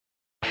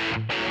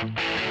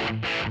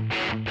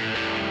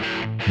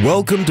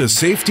Welcome to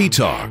Safety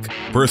Talk.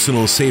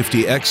 Personal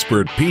safety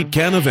expert Pete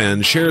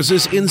Canavan shares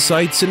his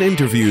insights and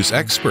interviews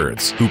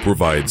experts who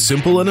provide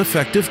simple and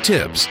effective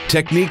tips,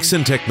 techniques,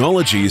 and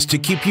technologies to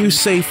keep you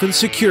safe and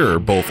secure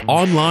both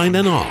online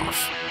and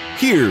off.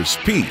 Here's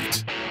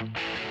Pete.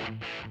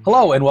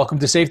 Hello and welcome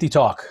to Safety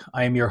Talk.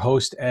 I am your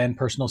host and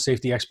personal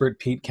safety expert,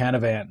 Pete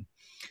Canavan.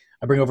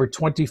 I bring over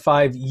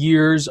 25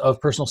 years of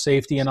personal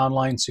safety and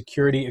online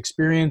security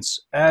experience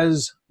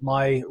as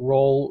my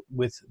role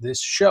with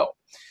this show.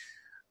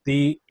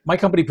 My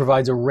company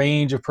provides a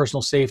range of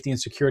personal safety and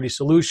security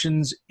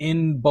solutions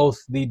in both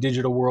the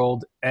digital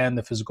world and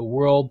the physical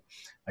world.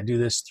 I do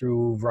this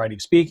through a variety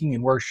of speaking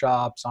and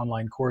workshops,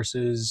 online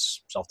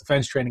courses,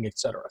 self-defense training,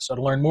 etc. So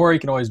to learn more, you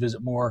can always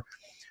visit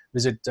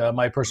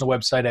my personal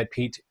website at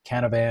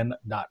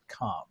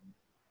petecanavan.com.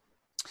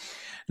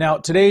 Now,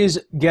 today's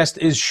guest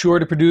is sure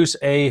to produce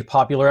a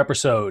popular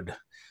episode.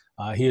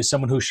 He is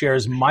someone who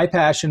shares my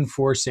passion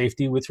for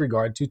safety with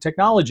regard to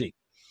technology.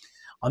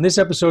 On this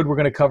episode, we're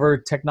going to cover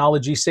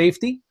technology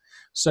safety,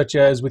 such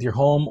as with your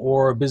home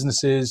or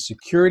business's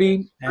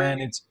security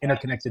and its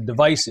interconnected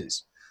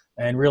devices,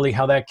 and really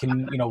how that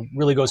can,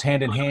 really goes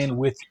hand in hand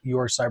with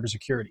your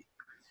cybersecurity.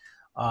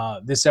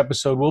 This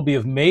episode will be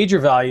of major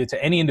value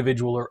to any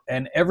individual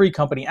and every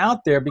company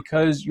out there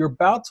because you're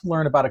about to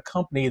learn about a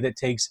company that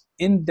takes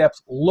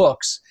in-depth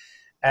looks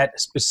at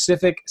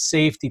specific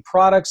safety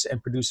products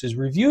and produces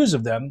reviews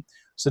of them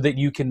so that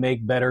you can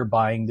make better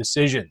buying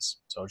decisions.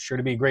 So it's sure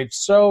to be a great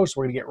show, so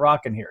we're going to get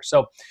rocking here.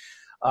 So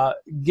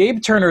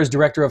Gabe Turner is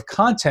Director of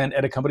Content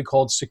at a company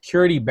called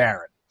Security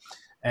Baron.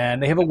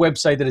 And they have a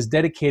website that is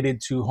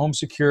dedicated to home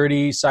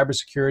security,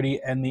 cybersecurity,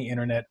 and the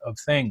Internet of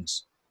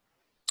Things.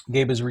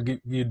 Gabe has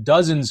reviewed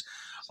dozens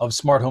of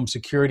smart home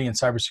security and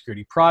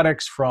cybersecurity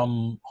products,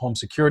 from home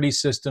security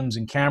systems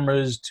and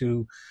cameras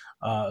to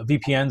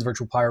VPNs,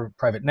 virtual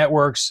private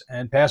networks,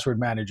 and password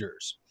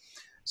managers.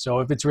 So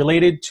if it's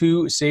related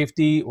to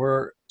safety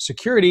or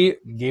security,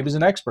 Gabe is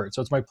an expert.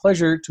 So it's my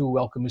pleasure to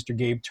welcome Mr.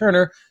 Gabe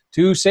Turner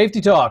to Safety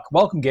Talk.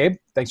 Welcome, Gabe.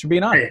 Thanks for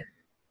being on. Hey,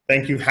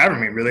 thank you for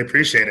having me. Really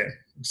appreciate it.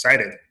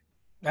 Excited.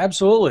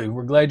 Absolutely.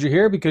 We're glad you're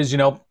here because,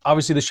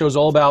 obviously the show's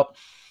all about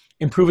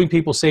improving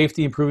people's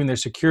safety, improving their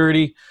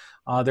security.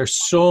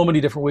 There's so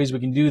many different ways we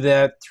can do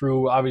that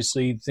through,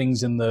 obviously,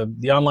 things in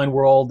the online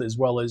world, as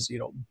well as,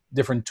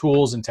 different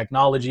tools and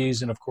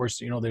technologies. And of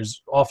course,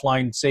 there's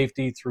offline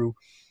safety through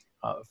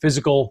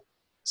physical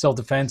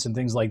self-defense and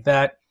things like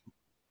that.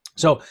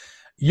 So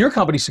your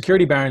company,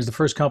 Security Baron, is the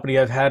first company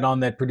I've had on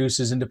that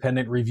produces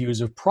independent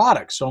reviews of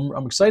products. So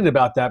I'm excited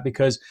about that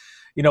because,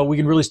 we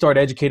can really start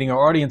educating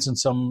our audience in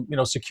some,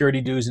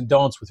 security do's and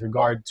don'ts with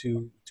regard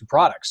to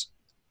products.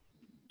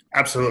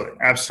 Absolutely.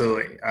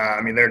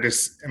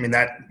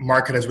 That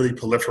market has really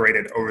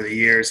proliferated over the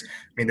years.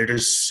 There are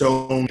just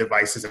so many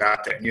devices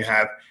out there. And you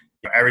have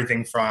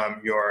everything from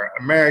your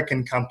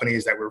American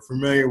companies that we're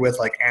familiar with,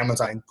 like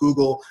Amazon and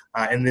Google,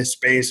 in this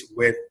space,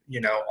 with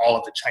all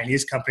of the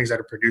Chinese companies that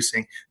are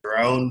producing their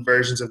own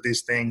versions of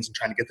these things and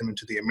trying to get them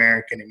into the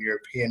American and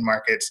European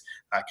markets,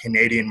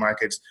 Canadian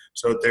markets.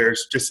 So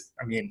there's just,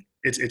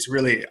 it's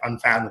really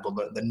unfathomable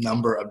the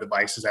number of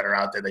devices that are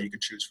out there that you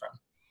could choose from.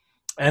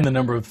 And the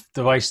number of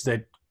devices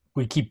that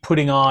we keep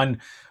putting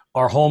on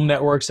our home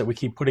networks, that we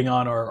keep putting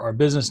on our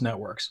business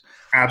networks.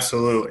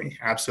 Absolutely.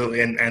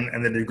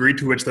 And the degree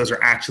to which those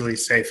are actually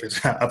safe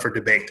is up for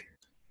debate.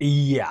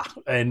 Yeah.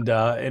 And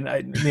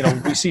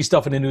we see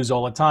stuff in the news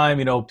all the time,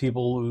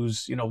 people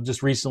who's,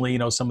 just recently,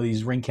 some of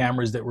these Ring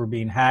cameras that were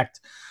being hacked,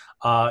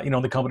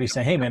 the company's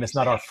saying, hey man, it's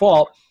not our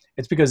fault.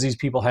 It's because these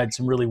people had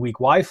some really weak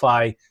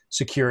Wi-Fi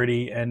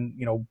security and,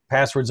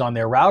 passwords on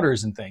their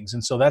routers and things.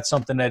 And so that's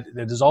something that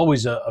is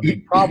always a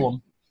big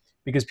problem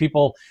because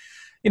people,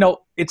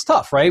 it's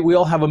tough, right? We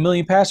all have a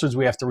million passwords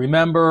we have to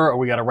remember, or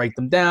we got to write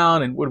them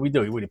down. And what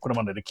do? You put them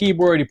under the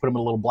keyboard, you put them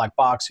in a little black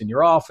box in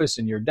your office,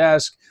 in your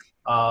desk.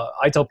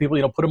 I tell people,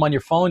 put them on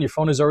your phone. Your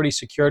phone is already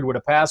secured with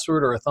a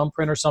password or a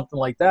thumbprint or something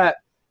like that.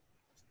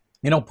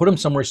 Put them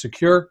somewhere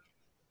secure.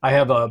 I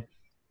have a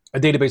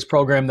database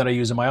program that I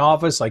use in my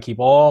office. I keep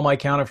all my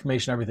account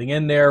information, everything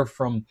in there,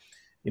 from,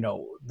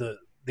 the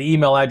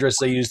email address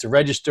they use to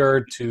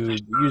register to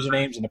the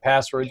usernames and the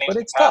passwords. But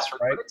it's tough,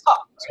 right?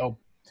 So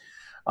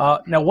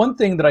now one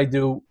thing that I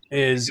do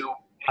is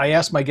I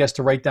ask my guests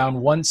to write down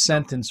one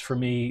sentence for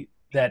me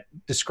that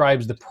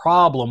describes the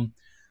problem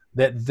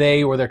that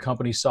they or their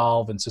company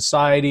solve in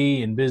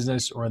society, in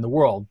business, or in the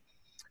world.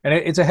 And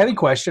it's a heavy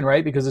question,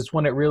 right? Because it's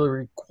one that really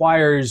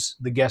requires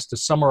the guest to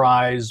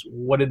summarize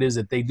what it is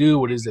that they do,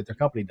 what it is that their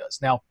company does.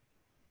 Now,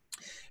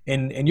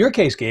 in your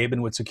case, Gabe,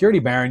 and with Security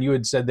Baron, you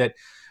had said that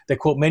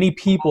quote, many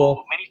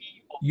people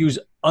use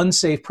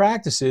unsafe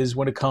practices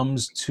when it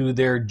comes to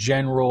their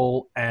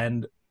general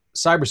and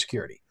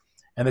cybersecurity.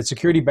 And that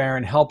Security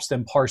Baron helps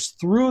them parse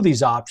through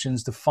these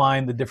options to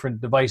find the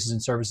different devices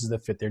and services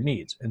that fit their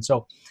needs. And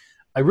so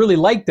I really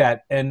like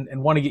that and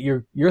want to get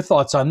your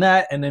thoughts on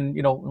that. And then,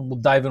 we'll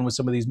dive in with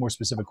some of these more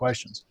specific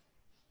questions.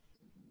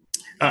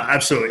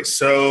 Absolutely.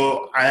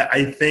 So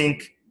I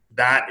think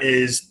that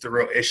is the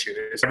real issue.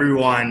 Is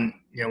everyone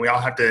we all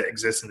have to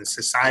exist in this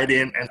society,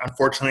 and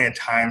unfortunately at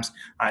times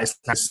it's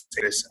not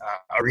this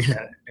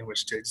arena in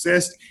which to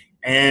exist,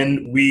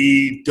 and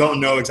we don't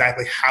know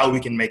exactly how we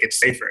can make it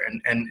safer.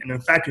 And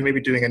in fact, we may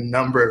be doing a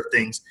number of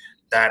things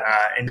that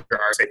injure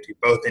our safety,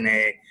 both in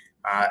a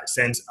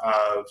sense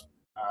of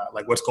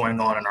like what's going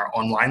on in our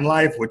online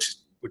life, which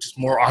is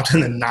more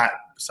often than not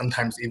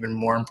sometimes even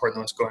more important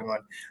than what's going on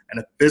in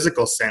a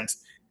physical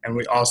sense. And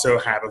we also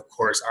have, of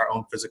course, our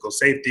own physical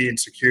safety and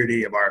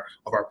security of our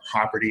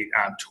property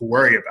to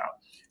worry about.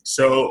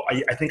 So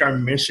I think our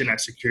mission at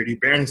Security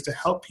Baron is to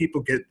help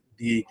people get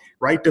the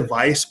right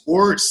device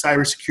or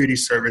cybersecurity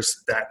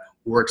service that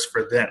works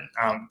for them.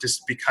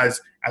 Just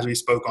because, as we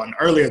spoke on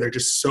earlier, there are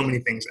just so many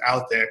things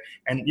out there,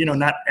 and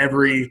not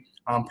every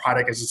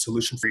product is a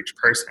solution for each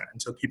person.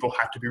 And so people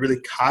have to be really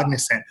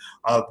cognizant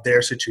of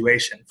their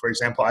situation. For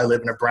example, I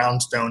live in a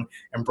brownstone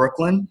in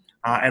Brooklyn,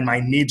 and my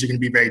needs are going to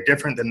be very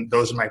different than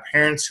those of my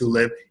parents who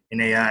live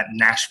in a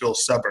Nashville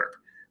suburb.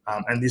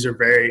 And these are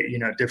very,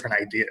 different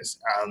ideas.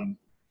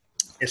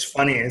 It's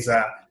funny is,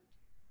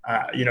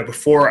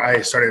 before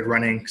I started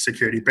running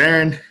Security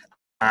Baron,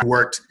 I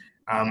worked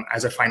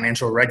as a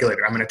financial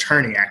regulator. I'm an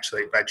attorney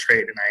actually by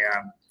trade, and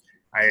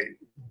I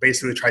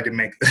basically tried to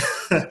make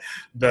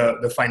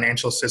the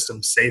financial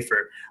system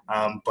safer.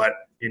 But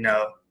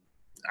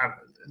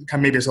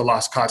maybe it's a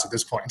lost cause at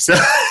this point.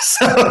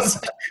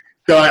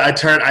 So I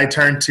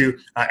turned to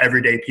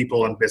everyday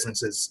people and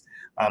businesses,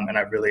 and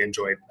I really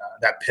enjoyed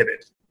that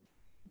pivot.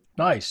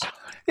 Nice.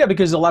 Yeah,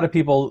 because a lot of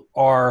people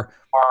are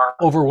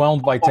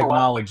overwhelmed by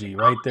technology,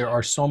 right? There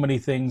are so many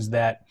things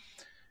that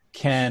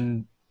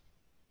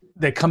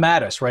come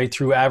at us, right,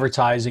 through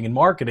advertising and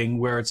marketing,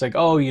 where it's like,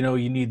 oh,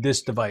 you need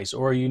this device,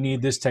 or you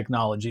need this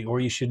technology, or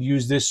you should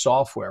use this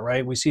software,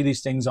 right? We see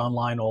these things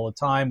online all the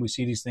time. We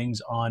see these things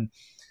on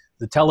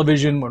the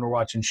television when we're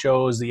watching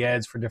shows, the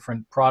ads for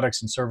different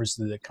products and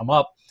services that come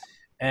up.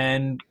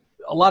 And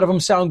a lot of them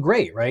sound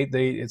great, right?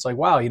 It's like,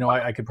 wow,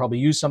 I could probably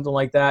use something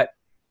like that.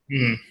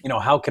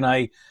 How can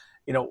I,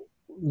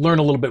 learn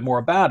a little bit more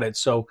about it?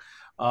 So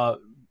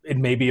it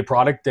may be a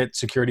product that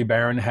Security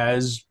Baron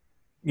has,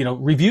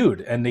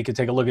 reviewed, and they could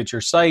take a look at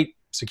your site,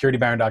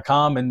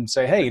 securitybaron.com, and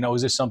say, hey,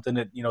 is this something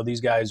that,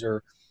 these guys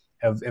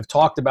have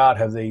talked about?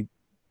 Have they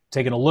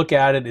taken a look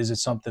at it? Is it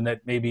something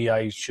that maybe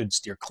I should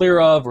steer clear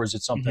of, or is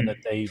it something that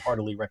they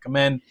heartily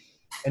recommend?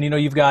 And,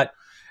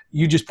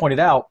 you just pointed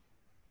out,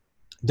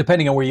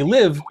 depending on where you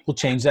live, will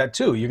change that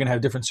too. You're going to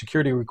have different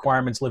security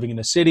requirements living in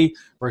a city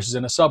versus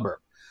in a suburb.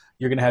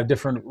 You're going to have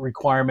different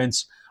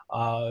requirements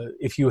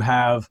if you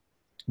have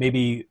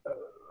maybe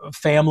a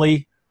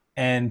family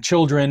and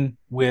children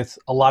with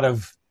a lot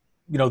of,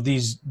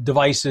 these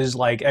devices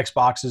like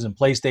Xboxes and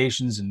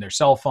PlayStations and their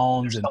cell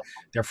phones, and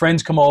their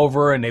friends come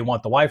over and they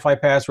want the Wi-Fi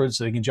password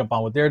so they can jump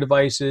on with their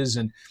devices.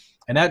 And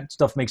that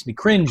stuff makes me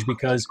cringe,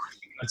 because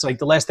it's like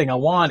the last thing I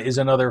want is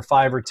another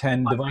 5 or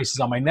 10 devices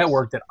on my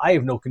network that I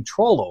have no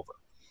control over,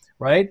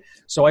 right?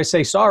 So I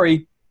say,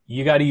 sorry,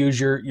 you got to use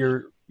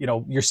your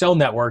cell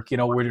network,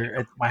 when you're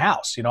at my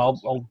house.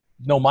 I'll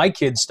know my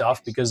kids'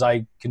 stuff because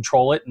I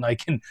control it, and I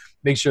can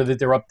make sure that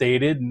they're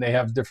updated and they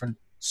have different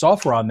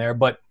software on there.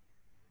 But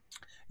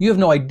you have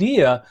no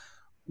idea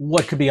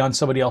what could be on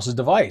somebody else's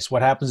device.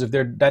 What happens if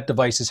that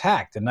device is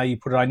hacked, and now you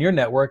put it on your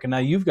network, and now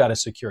you've got a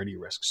security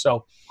risk.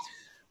 So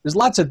there's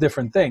lots of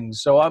different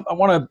things. So I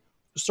want to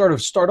sort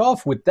of start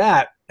off with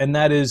that, and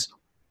that is,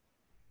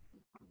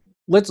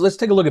 let's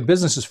take a look at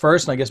businesses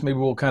first, and I guess maybe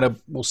we'll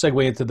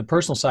segue into the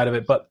personal side of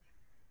it. But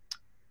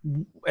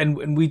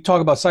and we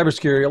talk about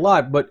cybersecurity a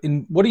lot, but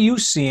what are you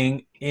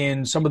seeing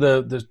in some of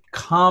the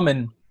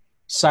common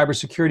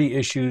cybersecurity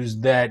issues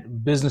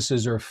that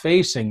businesses are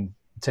facing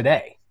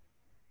today?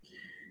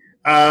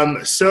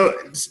 So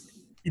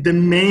the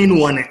main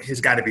one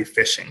has got to be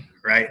phishing,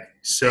 right?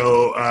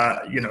 So,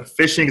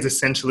 phishing is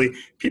essentially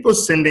people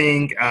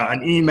sending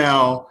an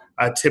email,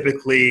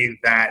 typically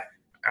that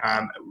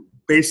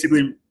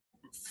basically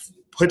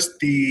puts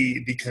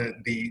the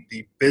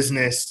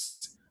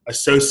business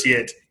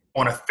associate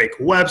on a fake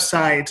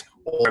website,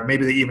 or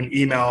maybe they even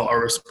email a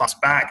response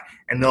back,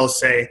 and they'll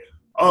say,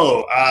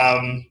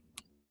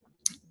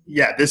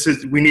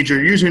 we need your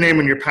username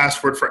and your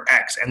password for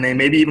X. And they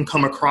maybe even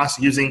come across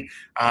using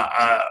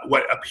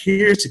what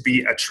appears to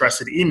be a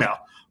trusted email.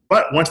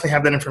 But once they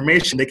have that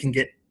information, they can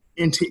get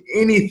into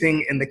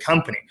anything in the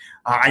company.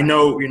 I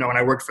know, when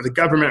I worked for the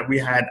government, we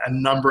had a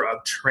number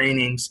of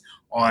trainings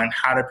on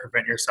how to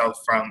prevent yourself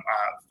from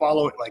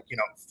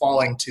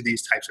falling to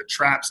these types of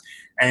traps.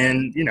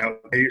 And,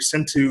 they're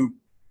sent to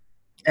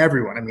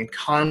everyone. I mean,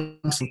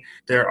 constantly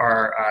there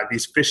are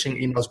these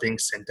phishing emails being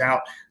sent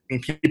out. I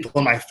mean, people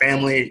in my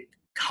family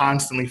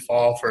constantly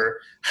fall for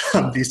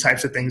these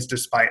types of things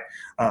despite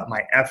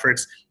my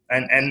efforts.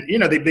 And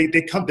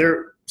they come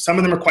there. Some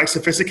of them are quite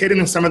sophisticated,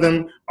 and some of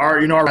them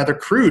are rather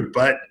crude,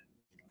 but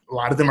a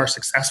lot of them are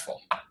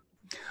successful.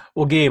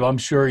 Well, Gabe, I'm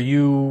sure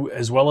you,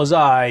 as well as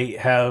I,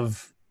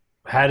 have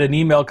had an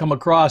email come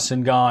across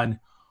and gone,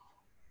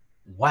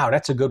 wow,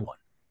 that's a good one,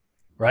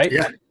 right?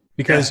 Yeah.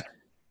 Because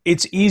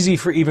it's easy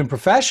for even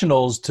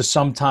professionals to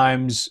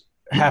sometimes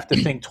have to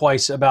think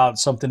twice about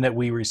something that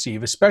we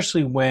receive,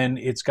 especially when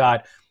it's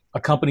got a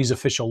company's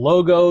official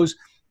logos.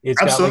 It's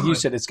got, like you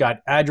said, it's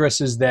got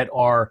addresses that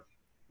are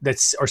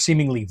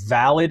seemingly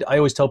valid. I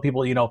always tell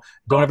people,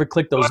 don't ever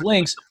click those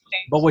links,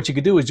 but what you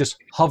could do is just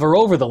hover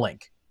over the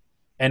link,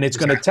 and it's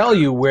going to tell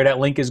you where that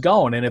link is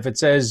going. And if it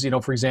says,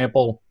 for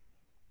example,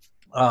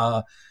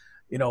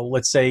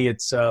 let's say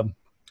it's a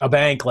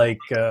bank like,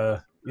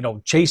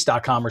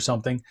 Chase.com or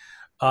something,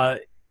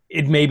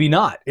 it may be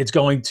not. It's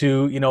going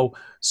to,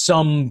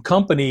 some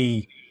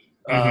company,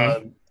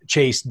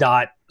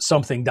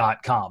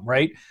 chase.something.com,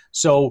 right?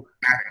 So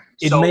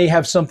it may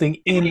have something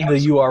in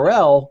the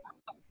URL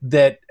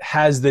that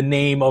has the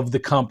name of the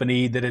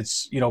company that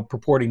it's,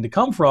 purporting to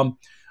come from,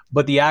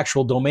 but the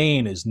actual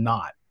domain is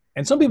not.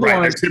 And some people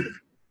aren't,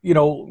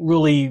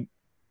 really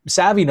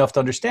savvy enough to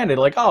understand it.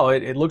 Like, oh,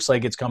 it looks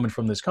like it's coming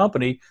from this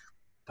company,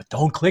 but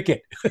don't click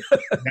it.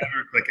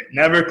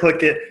 Never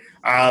click it.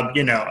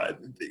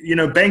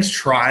 Banks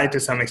try to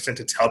some extent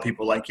to tell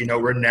people, like,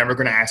 we're never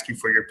going to ask you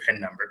for your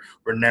PIN number.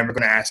 We're never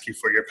going to ask you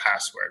for your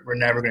password. We're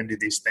never going to do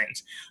these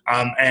things.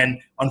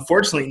 And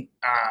unfortunately,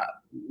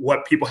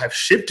 what people have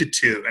shifted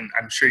to, and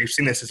I'm sure you've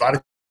seen this, is a lot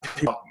of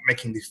people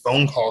making these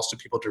phone calls to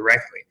people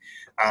directly.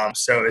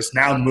 So it's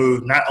now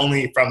moved not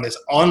only from this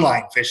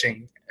online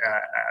phishing,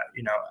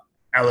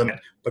 element,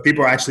 but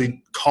people are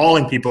actually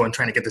calling people and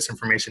trying to get this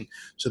information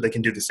so they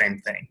can do the same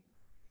thing.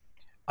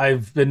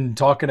 I've been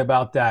talking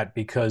about that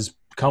because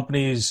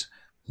companies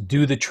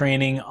do the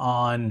training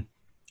on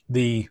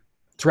the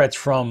threats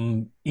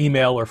from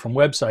email or from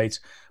websites.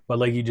 But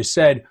like you just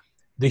said,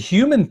 the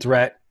human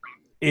threat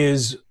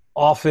is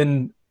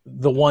often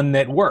the one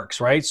that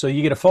works, right? So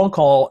you get a phone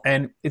call,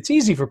 and it's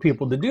easy for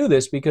people to do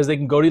this because they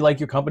can go to like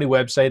your company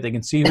website, they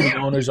can see who the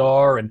owners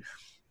are and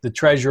the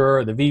treasurer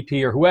or the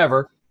VP or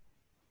whoever,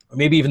 or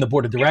maybe even the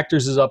board of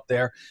directors is up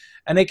there,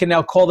 and they can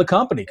now call the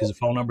company because the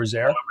phone number's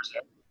there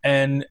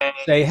and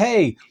say,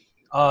 hey,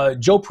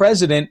 Joe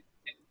President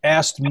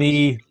asked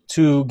me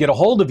to get a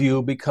hold of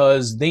you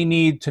because they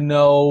need to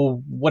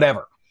know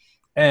whatever.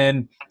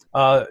 And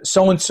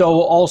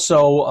so-and-so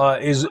also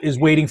is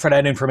waiting for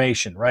that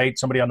information, right?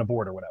 Somebody on the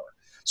board or whatever.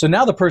 So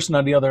now the person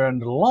on the other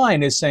end of the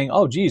line is saying,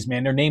 oh, geez,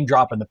 man, they're name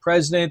dropping the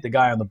president, the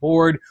guy on the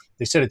board.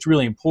 They said it's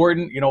really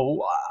important.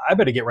 I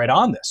better get right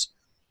on this,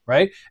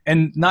 right?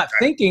 And not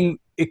thinking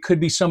it could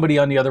be somebody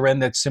on the other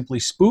end that's simply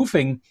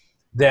spoofing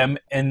them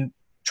and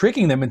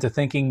tricking them into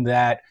thinking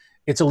that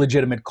it's a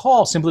legitimate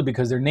call simply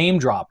because they're name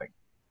dropping.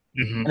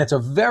 Mm-hmm. And it's a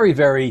very,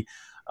 very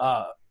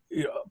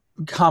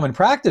common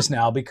practice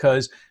now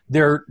because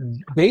they're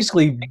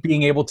basically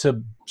being able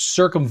to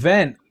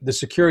circumvent the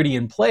security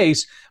in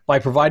place by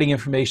providing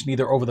information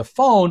either over the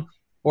phone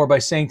or by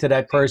saying to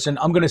that person,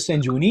 I'm going to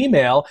send you an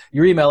email.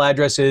 Your email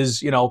address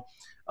is,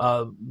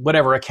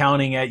 whatever,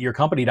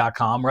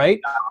 accounting@yourcompany.com, right?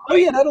 Oh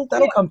yeah, that'll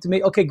come to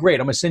me. Okay, great.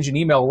 I'm going to send you an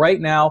email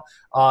right now.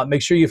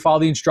 Make sure you follow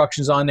the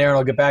instructions on there and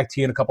I'll get back to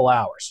you in a couple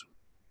hours.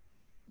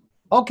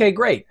 Okay,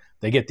 great.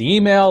 They get the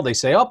email, they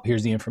say, oh,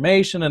 here's the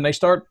information, and they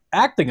start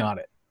acting on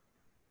it.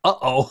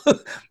 Uh-oh,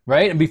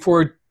 right? And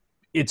before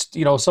it's,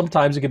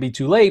 sometimes it can be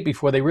too late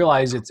before they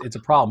realize it's a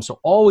problem. So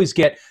always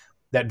get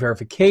that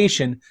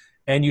verification,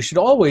 and you should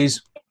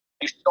always,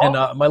 and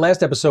my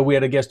last episode we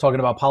had a guest talking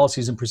about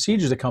policies and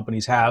procedures that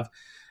companies have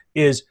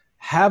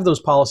those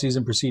policies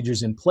and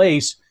procedures in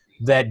place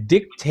that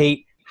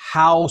dictate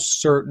how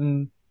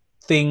certain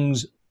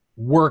things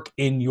work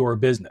in your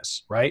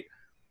business, right?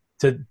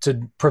 To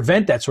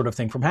prevent that sort of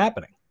thing from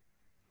happening.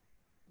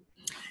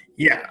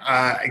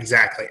 Yeah,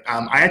 exactly. There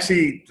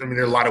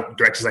are a lot of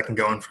directions I can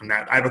go in from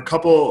that. I have a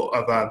couple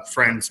of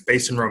friends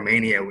based in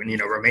Romania,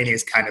 and Romania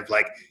is kind of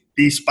like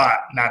the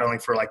spot, not only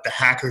for like the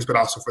hackers, but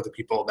also for the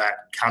people that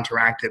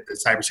counteracted the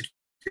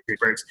cybersecurity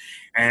breaks.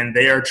 And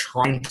they are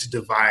trying to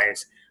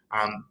devise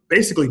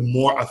basically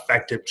more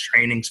effective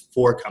trainings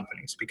for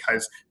companies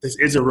because this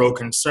is a real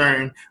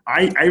concern.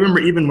 I remember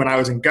even when I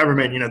was in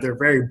government, they're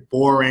very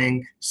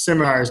boring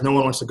seminars. No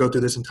one wants to go through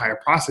this entire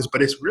process,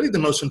 but it's really the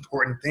most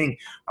important thing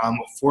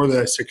for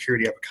the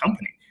security of a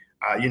company.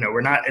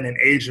 We're not in an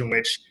age in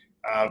which,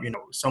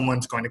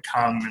 someone's going to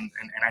come and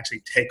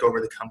actually take over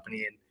the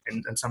company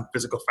in some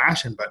physical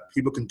fashion, but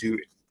people can do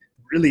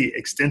really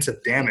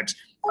extensive damage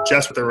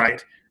just with the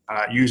right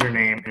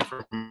username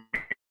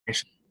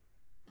information.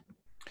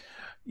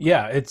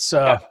 Yeah, it's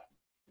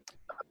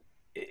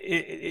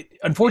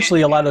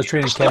unfortunately a lot of those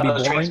trainings can be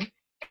boring,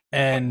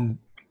 and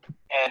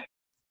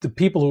the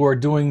people who are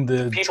doing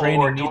the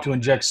training need to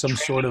inject some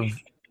sort of,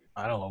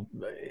 I don't know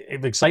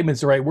if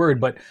excitement's the right word,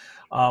 but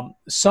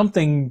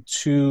something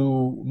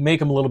to make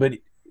them a little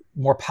bit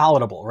more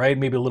palatable, right?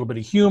 Maybe a little bit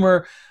of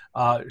humor,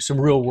 some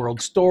real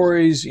world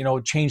stories,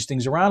 change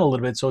things around a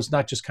little bit so it's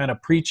not just kind of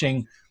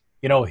preaching,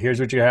 here's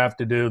what you have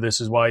to do,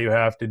 this is why you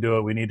have to do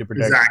it, we need to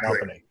protect the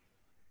company.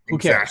 Who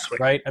cares,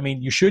 right? I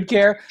mean, you should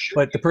care,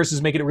 but the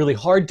person's making it really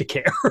hard to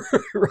care,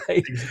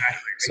 right?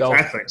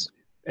 Exactly.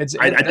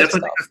 I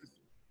definitely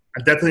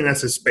think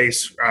that's a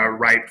space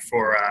ripe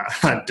for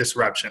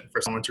disruption,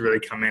 for someone to really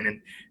come in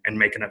and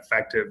make an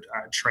effective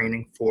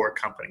training for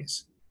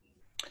companies.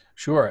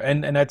 Sure.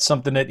 And that's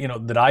something that,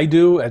 that I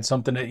do. It's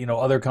something that,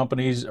 other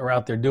companies are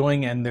out there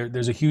doing, and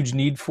there's a huge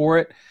need for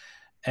it.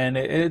 And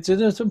it's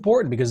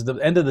important because at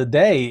the end of the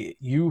day,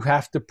 you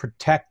have to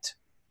protect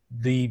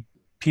the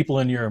people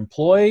in your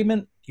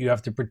employment. You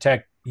have to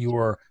protect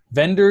your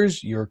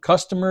vendors, your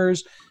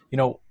customers,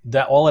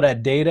 that all of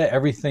that data,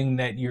 everything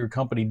that your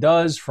company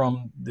does,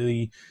 from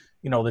the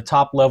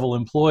top level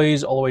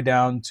employees all the way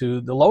down to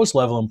the lowest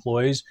level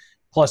employees,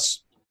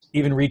 plus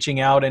even reaching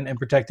out and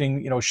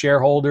protecting,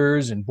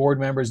 shareholders and board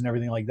members and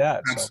everything like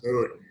that.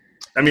 Absolutely.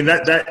 I mean,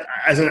 that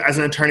as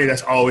an attorney,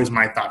 that's always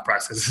my thought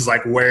process, is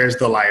like, where's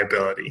the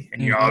liability?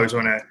 And you always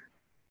want to,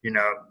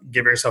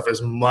 give yourself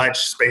as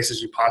much space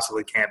as you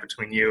possibly can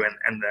between you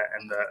and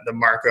the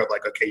marker of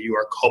like, okay, you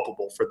are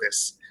culpable for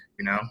this,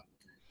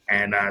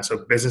 And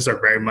so businesses are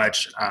very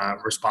much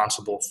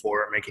responsible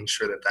for making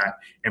sure that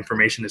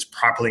information is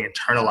properly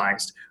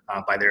internalized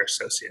by their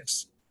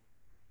associates.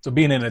 So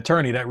being an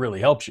attorney, that really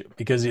helps you,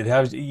 because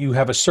you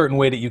have a certain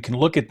way that you can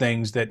look at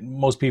things that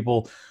most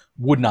people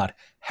would not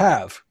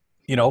have.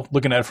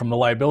 Looking at it from the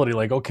liability,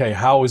 like, okay,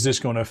 how is this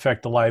going to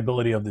affect the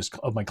liability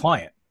of my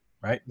client,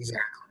 right?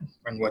 Exactly.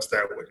 And what's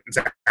that?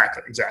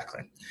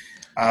 Exactly.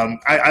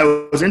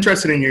 I was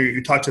interested in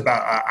you talked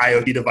about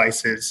IoT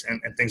devices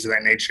and things of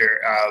that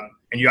nature,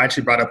 and you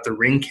actually brought up the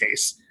Ring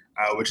case,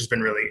 which has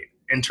been really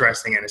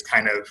interesting and has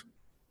kind of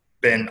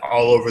been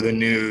all over the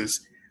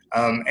news.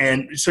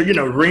 And so,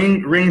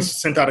 Ring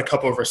sent out a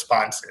couple of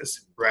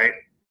responses, right?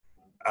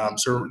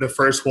 So the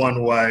first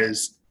one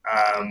was,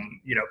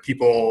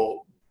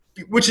 people,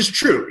 which is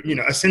true,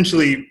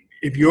 essentially,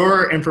 if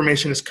your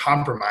information is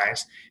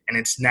compromised and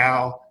it's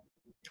now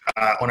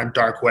on a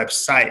dark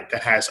website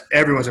that has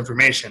everyone's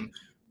information,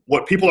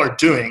 what people are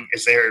doing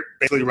is they're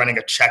basically running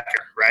a checker,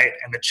 right?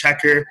 And the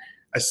checker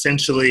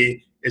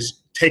essentially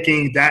is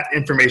taking that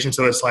information.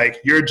 So it's like,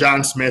 you're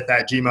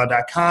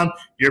johnsmith@gmail.com,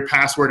 your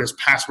password is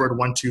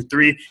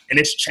password123, and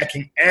it's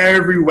checking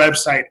every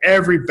website,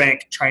 every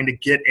bank trying to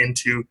get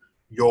into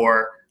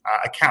your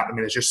account. I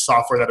mean, there's just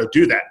software that'll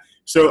do that.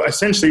 So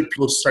essentially,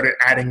 people started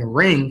adding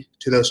Ring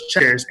to those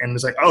checkers, and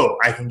it's like, oh,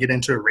 I can get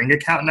into a Ring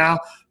account now,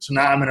 so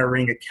now I'm in a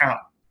Ring account.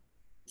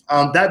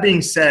 That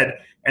being said,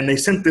 and they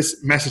sent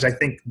this message, I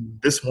think,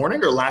 this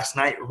morning or last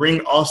night,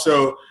 Ring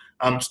also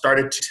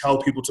started to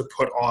tell people to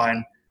put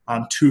on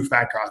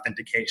two-factor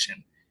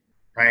authentication,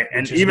 right?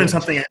 And even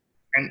something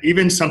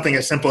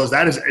as simple as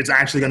that is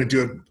actually going to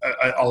do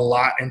a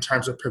lot in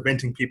terms of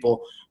preventing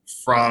people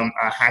from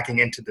hacking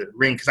into the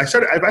Ring. Because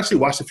I've actually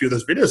watched a few of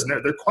those videos, and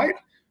they're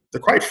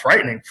quite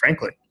frightening,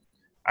 frankly.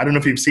 I don't know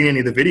if you've seen any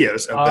of the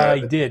videos. I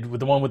did,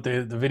 with the one with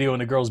the video in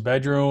the girl's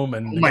bedroom,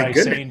 and the guy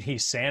saying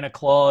he's Santa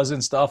Claus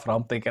and stuff. And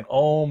I'm thinking,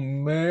 oh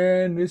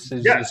man, this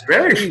is just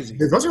crazy.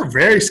 Those are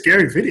very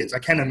scary videos. I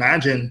can't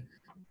imagine.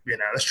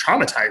 That's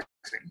traumatizing.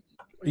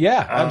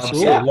 Yeah,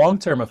 absolutely.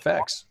 Long-term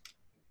effects.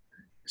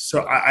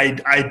 So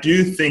I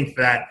do think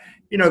that,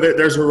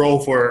 there's a role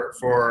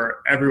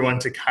for everyone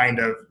to kind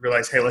of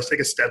realize, hey, let's take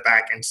a step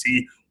back and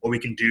see what we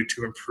can do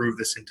to improve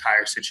this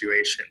entire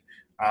situation.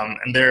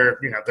 And there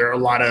are a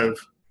lot of,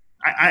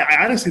 I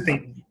honestly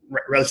think,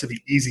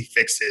 relatively easy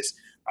fixes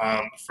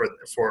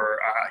for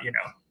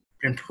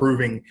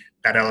improving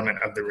that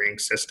element of the Ring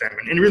system,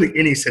 and really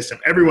any system.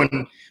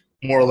 Everyone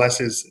more or less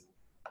is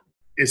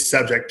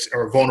subject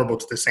or vulnerable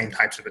to the same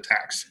types of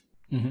attacks.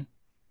 Mm-hmm.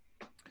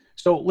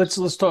 So let's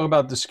talk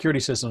about the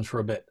security systems for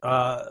a bit.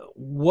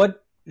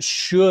 What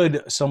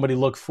should somebody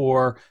look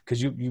for?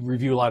 Because you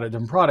review a lot of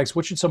different products.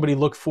 What should somebody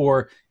look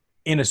for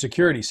in a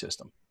security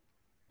system?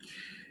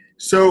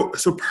 So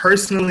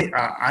personally,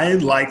 I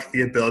like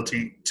the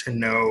ability to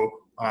know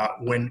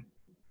when,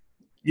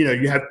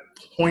 you have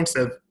points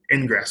of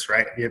ingress,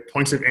 right? You have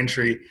points of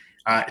entry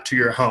to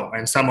your home,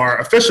 and some are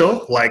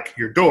official, like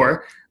your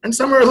door, and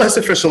some are less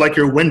official, like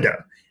your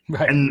window.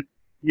 Right. And,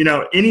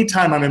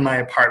 anytime I'm in my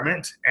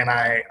apartment and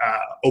I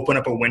open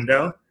up a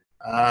window,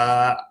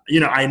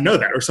 I know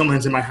that, or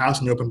someone's in my house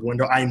and they open the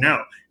window, I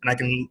know, and I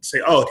can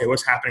say, oh, okay,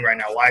 what's happening right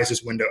now? Why is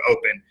this window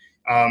open?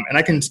 And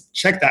I can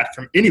check that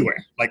from anywhere.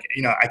 Like,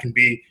 I can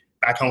be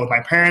back home with my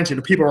parents.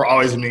 People are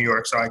always in New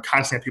York, so I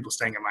constantly have people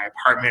staying in my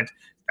apartment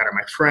that are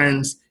my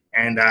friends.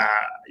 And,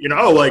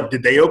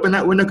 did they open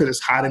that window because it's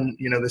hot in,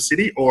 the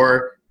city,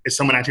 or is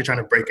someone actually trying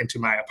to break into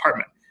my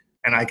apartment?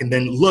 And I can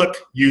then look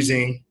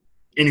using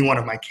any one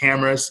of my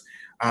cameras,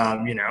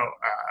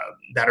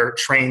 that are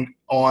trained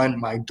on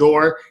my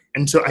door.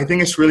 And so I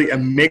think it's really a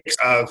mix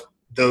of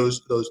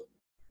those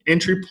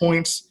entry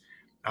points,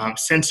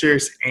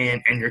 sensors,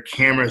 and your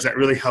cameras that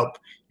really help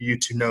you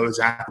to know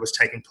exactly what's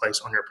taking place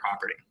on your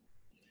property.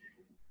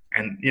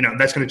 And,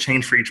 that's going to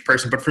change for each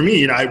person. But for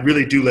me, I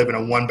really do live in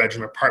a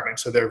one-bedroom apartment,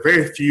 so there are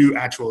very few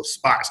actual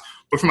spots.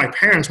 But for my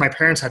parents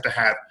have to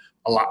have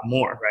a lot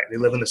more, right? They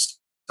live in the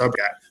suburb,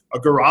 a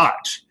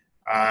garage.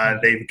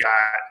 They've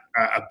got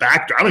a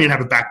back door. I don't even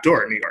have a back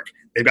door in New York.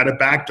 They've got a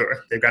back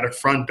door. They've got a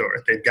front door.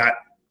 They've got,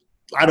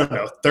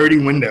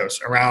 30 windows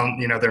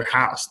around, their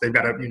house. They've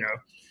got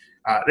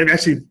they've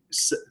actually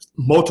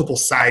multiple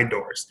side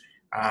doors.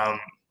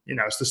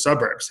 It's the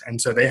suburbs. And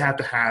so they have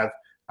to have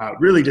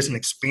really just an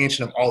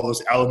expansion of all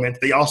those elements.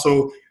 They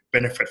also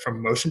benefit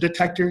from motion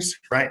detectors,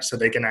 right? So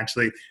they can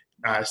actually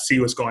see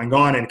what's going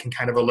on and can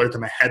kind of alert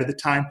them ahead of the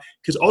time.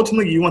 Because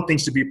ultimately, you want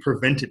things to be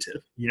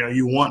preventative.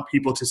 You want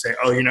people to say,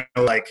 oh,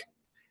 like,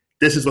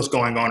 this is what's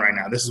going on right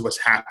now. This is what's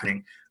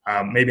happening.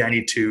 Maybe I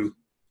need to,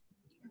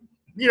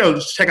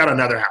 just check out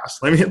another house.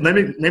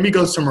 Let me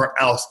go somewhere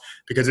else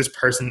because this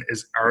person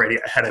is already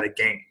ahead of the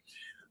game.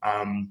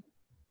 And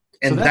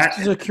so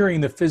that's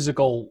securing the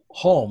physical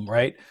home,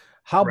 right?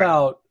 How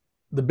about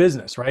the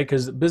business, right?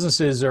 Because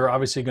businesses are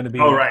obviously going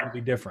to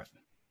be different.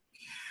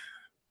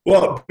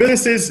 Well,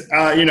 businesses,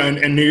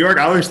 in New York,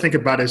 I always think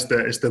about it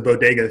as the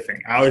bodega thing.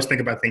 I always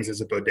think about things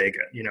as a bodega.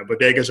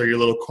 Bodegas are your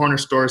little corner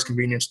stores,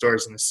 convenience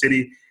stores in the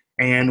city.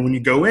 And when you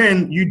go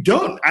in, you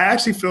don't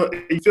actually feel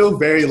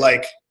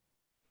like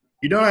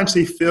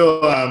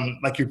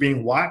you're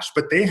being watched,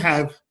 but they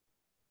have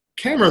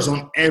cameras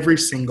on every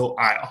single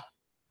aisle.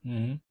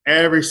 Mm-hmm.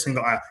 Every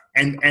single aisle.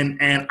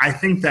 And I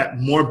think that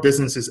more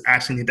businesses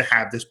actually need to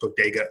have this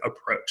bodega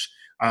approach.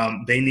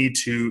 They need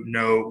to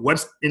know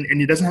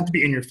and it doesn't have to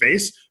be in your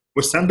face.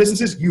 With some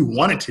businesses, you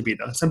want it to be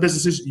done. Some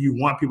businesses, you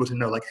want people to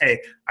know, like, hey,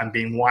 I'm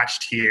being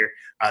watched here.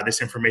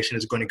 This information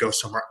is going to go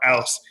somewhere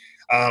else.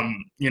 I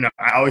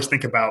always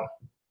think about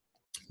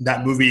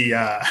that movie,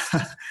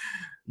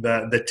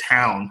 The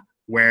Town,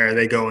 where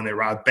they go and they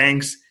rob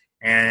banks,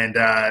 and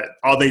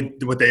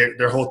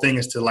their whole thing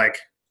is to, like,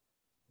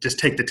 just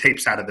take the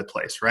tapes out of the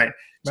place, right?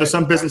 So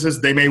some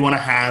businesses, they may want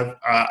to have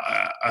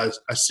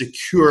a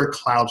secure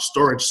cloud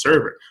storage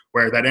server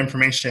where that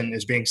information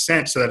is being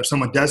sent so that if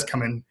someone does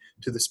come in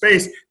to the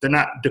space, they're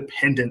not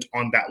dependent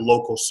on that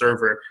local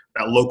server,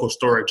 that local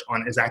storage,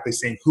 on exactly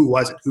saying who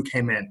was it, who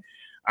came in.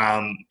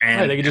 They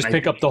can just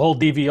pick up the whole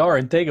DVR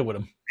and take it with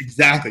them.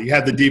 Exactly. You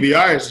have the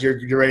DVRs,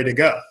 you're ready to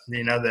go.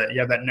 You have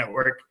that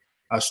network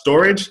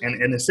storage,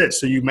 and it's it.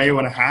 So you may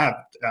want to have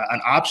an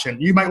option.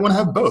 You might want to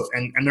have both.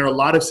 And there are a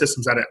lot of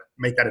systems that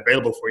make that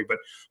available for you. But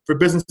for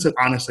businesses,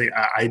 honestly,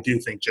 I do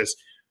think just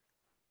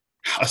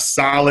a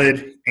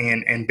solid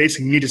and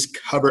basically you just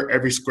cover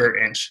every square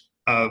inch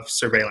of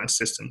surveillance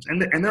systems.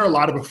 And there are a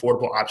lot of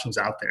affordable options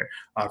out there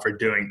for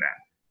doing that.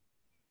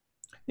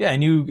 Yeah,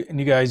 and you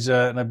guys,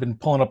 and I've been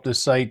pulling up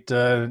this site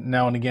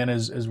now and again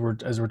as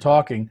we're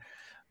talking,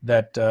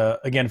 that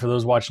again, for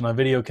those watching on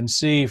video can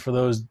see, for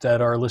those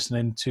that are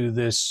listening to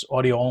this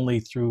audio only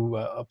through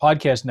a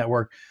podcast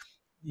network,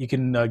 you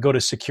can go to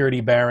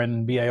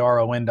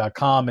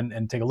securitybaron.com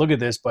and take a look at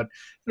this. But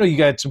you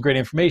got some great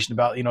information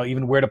about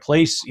even where to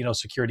place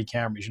security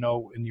cameras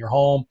in your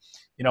home,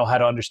 how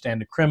to understand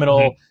the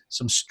criminal,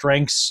 some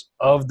strengths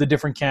of the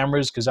different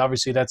cameras, because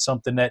obviously that's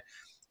something that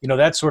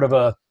that's sort of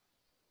an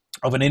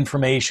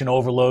information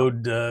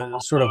overload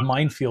sort of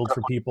minefield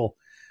for people.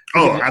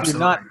 Oh, if absolutely. you're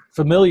not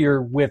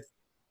familiar with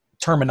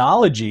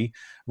terminology,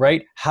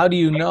 right? How do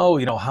you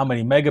know how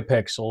many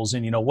megapixels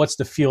and, what's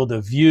the field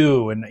of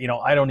view? And,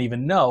 I don't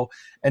even know.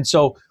 And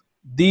so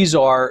these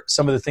are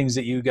some of the things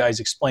that you guys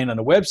explain on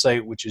the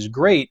website, which is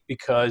great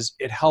because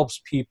it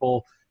helps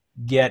people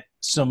get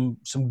some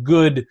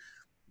good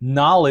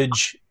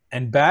knowledge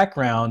and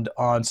background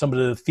on some of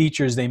the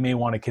features they may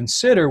want to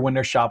consider when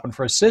they're shopping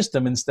for a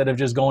system, instead of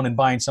just going and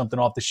buying something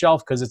off the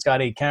shelf because it's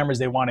got 8 cameras.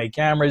 They want 8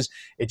 cameras.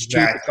 It's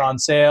cheap. It's on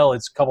sale.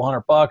 It's a couple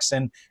 $100,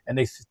 and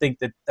they think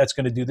that that's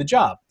going to do the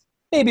job.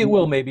 Maybe it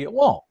will. Maybe it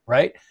won't.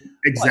 Right?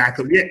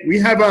 Exactly. We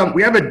have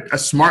a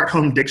smart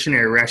home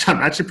dictionary, which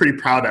I'm actually pretty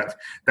proud of,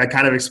 that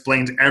kind of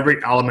explains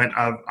every element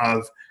of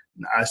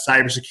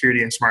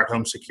cybersecurity and smart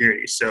home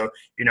security. So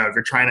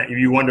if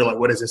you wonder, like,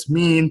 what does this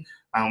mean?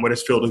 What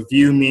does field of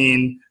view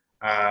mean?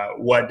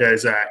 What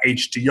does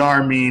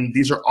HDR mean?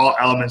 These are all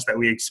elements that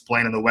we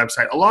explain on the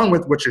website, along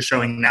with what you're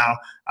showing now,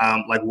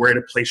 like where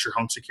to place your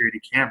home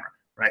security camera,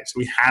 right? So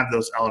we have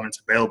those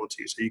elements available to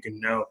you, so you can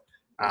know,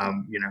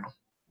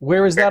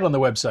 Where is that on the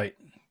website,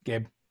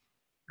 Gabe?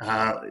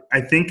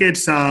 I think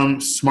it's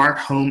Smart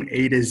Home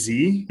A to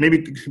Z.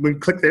 Maybe we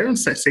click there and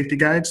set safety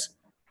guides.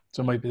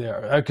 So it might be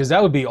there, because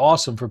that would be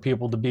awesome for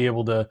people to be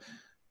able to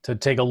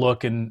take a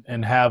look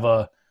and have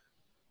a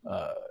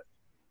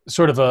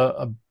sort of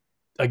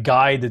a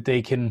guide that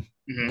they can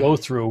go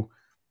through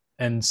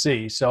and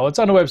see. So it's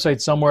on the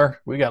website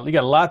somewhere. We got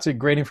lots of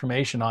great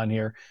information on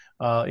here.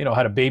 How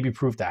to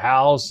baby-proof the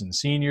house and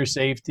senior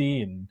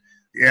safety and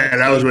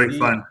that was really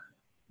fun.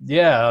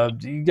 Yeah,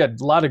 you got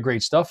a lot of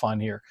great stuff on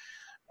here,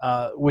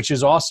 which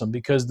is awesome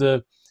because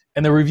the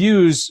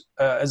reviews,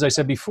 as I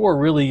said before,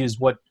 really is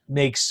what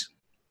makes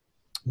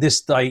this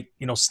site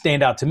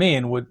stand out to me,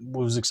 and what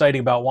was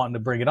exciting about wanting to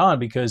bring it on,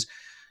 because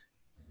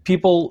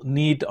people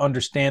need to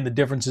understand the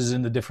differences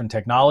in the different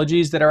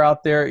technologies that are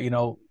out there.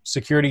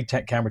 Security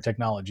camera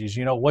technologies.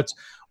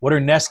 What are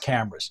Nest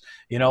cameras?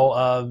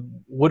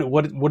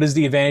 What is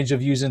the advantage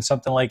of using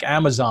something like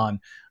Amazon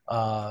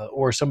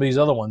or some of these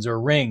other ones, or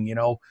Ring?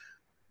 And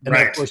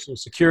then, of course,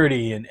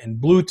 security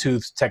and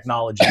Bluetooth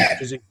technology,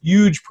 which is a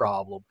huge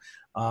problem.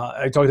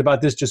 I talked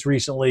about this just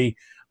recently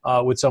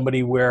with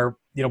somebody where,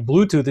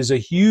 Bluetooth is a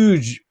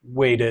huge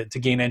way to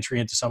gain entry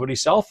into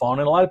somebody's cell phone.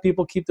 And a lot of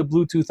people keep the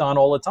Bluetooth on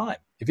all the time.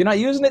 If you're not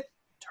using it,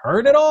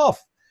 turn it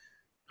off.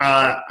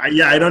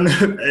 Yeah, I don't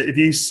know if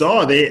you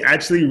saw, they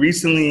actually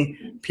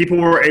recently, people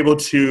were able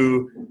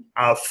to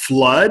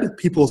flood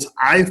people's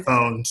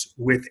iPhones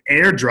with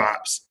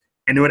airdrops,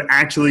 and it would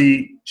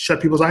actually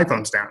shut people's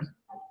iPhones down.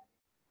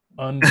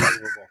 Unbelievable.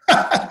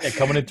 Yeah,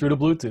 coming in through the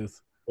Bluetooth.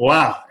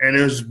 Wow. And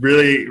it was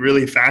really,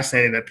 really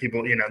fascinating that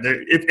people,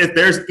 if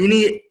there's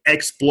any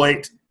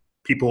exploit,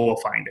 people will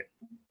find it.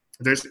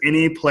 If there's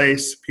any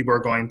place, people are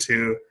going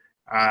to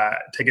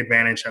take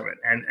advantage of it.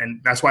 And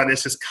that's why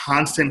there's this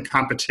constant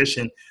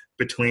competition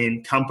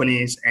between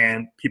companies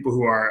and people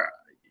who are,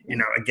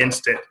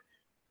 against it,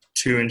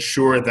 to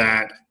ensure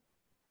that,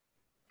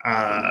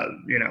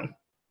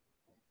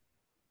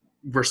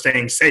 we're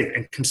staying safe.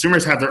 And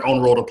consumers have their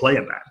own role to play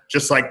in that.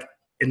 Just like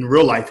in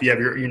real life, you have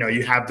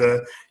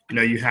the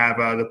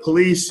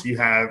police, you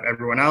have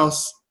everyone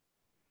else.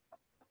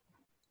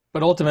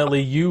 But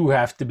ultimately, you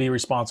have to be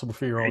responsible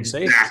for your own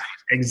safety.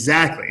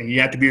 Exactly, and you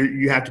have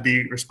to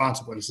be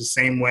responsible. It's the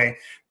same way.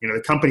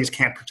 The companies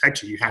can't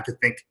protect you. You have to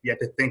think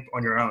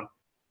on your own.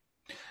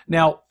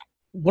 Now,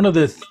 one of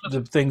the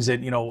things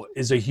that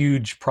is a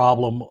huge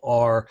problem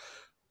are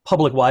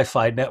public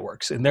Wi-Fi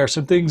networks, and there are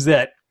some things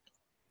that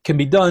can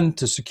be done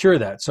to secure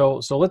that. So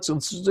let's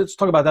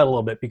talk about that a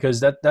little bit, because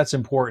that's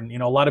important.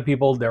 A lot of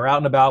people, they're out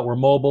and about, we're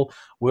mobile,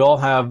 we all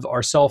have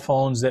our cell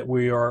phones that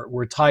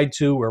we're tied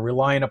to, we're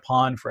relying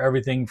upon for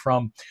everything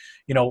from,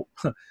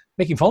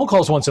 making phone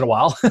calls once in a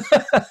while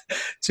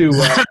to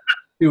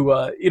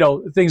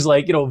things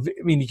like,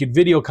 you could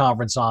video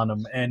conference on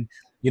them, and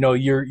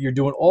you're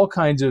doing all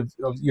kinds of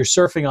you're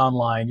surfing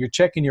online, you're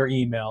checking your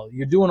email,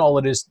 you're doing all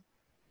of this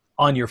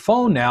on your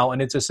phone now,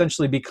 and it's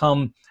essentially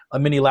become a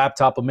mini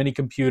laptop, a mini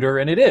computer,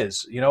 and it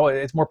is.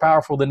 It's more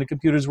powerful than the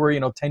computers were,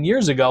 10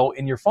 years ago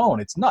in your phone.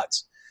 It's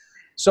nuts.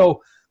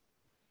 So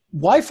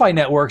Wi-Fi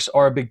networks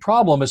are a big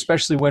problem,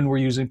 especially when we're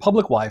using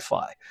public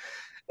Wi-Fi.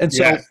 And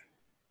so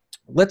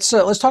let's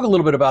talk a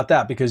little bit about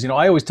that, because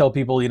I always tell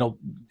people,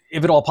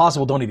 if at all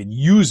possible, don't even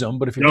use them.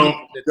 But if you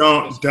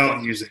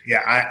don't use it.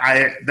 Yeah,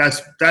 I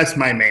that's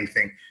my main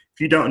thing.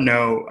 If you don't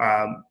know,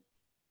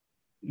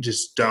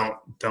 just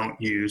don't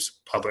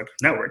use public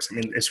networks.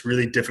 It's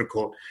really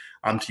difficult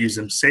to use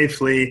them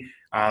safely.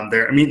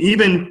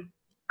 Even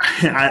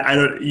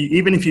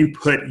if you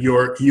put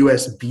your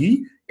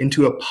USB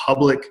into a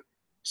public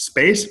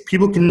space,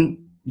 people can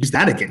use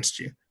that against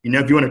you.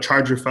 If you want to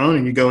charge your phone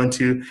and you go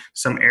into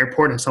some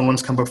airport and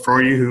someone's come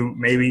before you who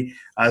maybe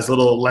is a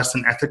little less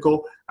than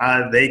ethical,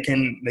 they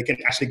can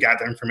actually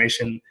gather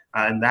information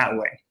in that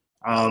way.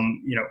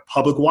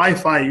 Public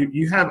Wi-Fi,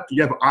 you have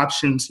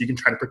options. You can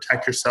try to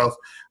protect yourself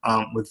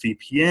with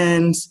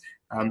VPNs.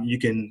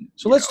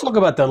 So let's talk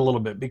about that a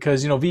little bit,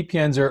 because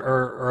VPNs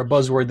are a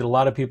buzzword that a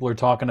lot of people are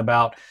talking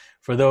about.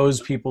 For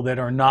those people that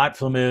are not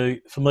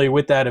familiar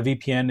with that, a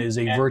VPN is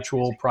a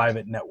virtual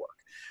private network.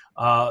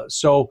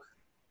 So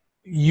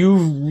you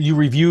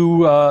review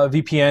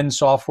VPN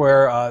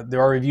software.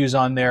 There are reviews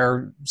on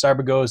there: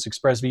 CyberGhost,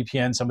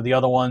 ExpressVPN, some of the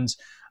other ones.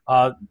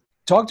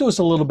 Talk to us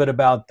a little bit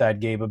about that,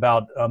 Gabe,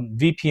 about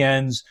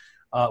VPNs,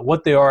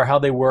 what they are, how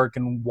they work,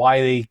 and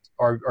why they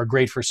are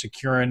great for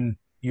securing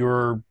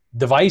your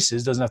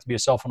devices. Doesn't have to be a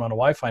cell phone on a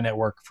Wi-Fi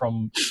network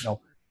from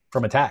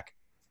attack.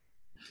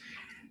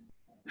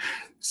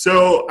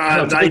 So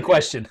it's a big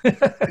question.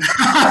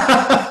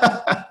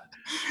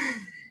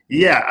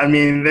 Yeah,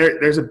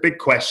 there's a big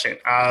question.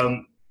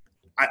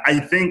 I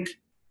think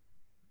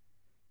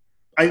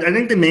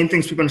the main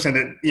things people understand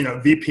that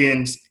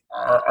VPNs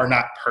are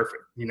not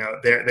perfect.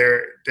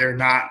 They're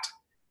not.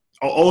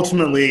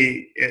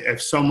 Ultimately,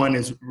 if someone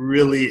is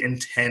really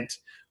intent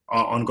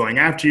on going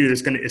after you,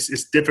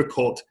 it's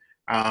difficult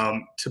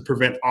to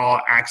prevent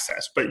all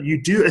access. But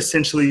you do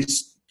essentially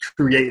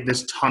create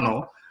this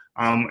tunnel.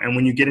 And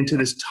when you get into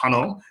this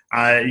tunnel,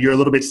 you're a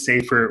little bit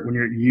safer when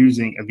you're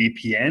using a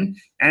VPN.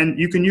 And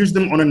you can use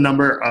them on a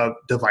number of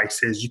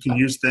devices. You can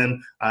use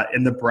them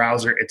in the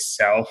browser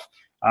itself.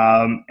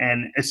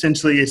 And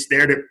essentially, it's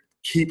there to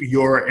keep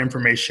your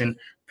information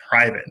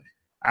private.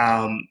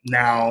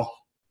 Now,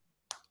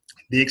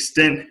 the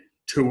extent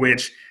to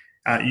which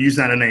you use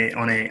that on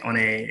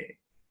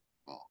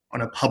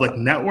a public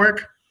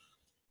network,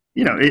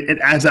 it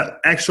adds an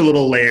extra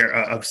little layer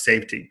of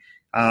safety.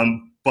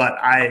 But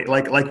I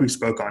like we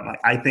spoke on.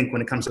 I think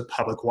when it comes to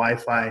public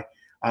Wi-Fi,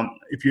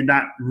 if you're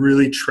not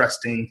really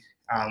trusting,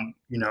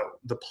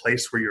 the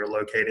place where you're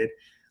located,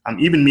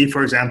 even me,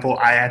 for example,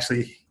 I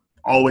actually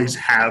always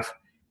have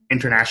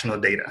international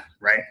data,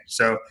 right?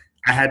 So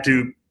I had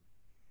to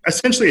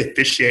essentially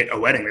officiate a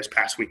wedding this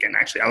past weekend.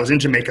 Actually, I was in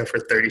Jamaica for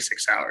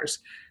 36 hours.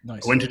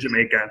 Nice. I went to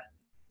Jamaica.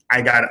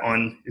 I got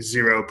on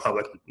 0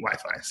 public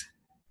Wi-Fi's.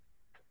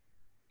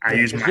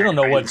 You don't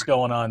know what's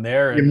going on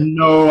there.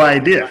 No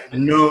idea.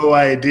 And don't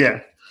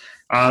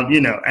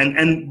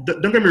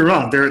get me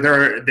wrong.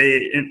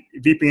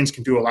 VPNs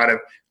can do a lot of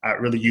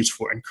really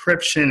useful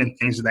encryption and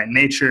things of that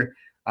nature.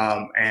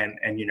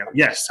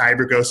 Yes,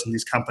 CyberGhost and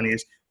these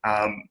companies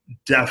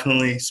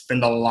definitely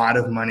spend a lot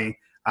of money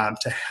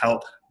to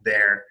help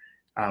their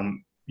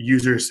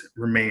users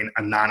remain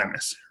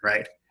anonymous,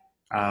 right?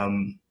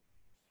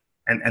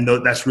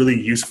 That's really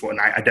useful. And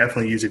I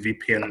definitely use a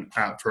VPN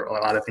for a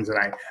lot of things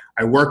that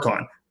I work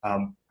on.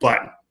 But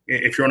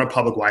if you're on a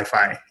public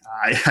Wi-Fi,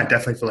 I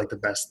definitely feel like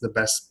the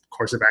best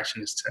course of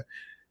action is to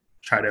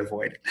try to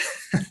avoid it.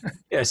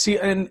 Yeah, see,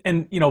 and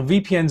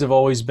VPNs have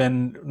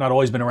not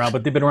always been around,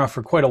 but they've been around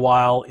for quite a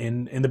while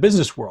in the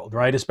business world,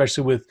 right?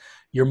 Especially with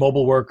your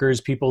mobile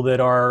workers, people that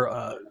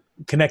are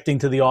connecting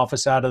to the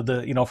office out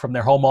of from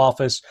their home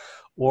office,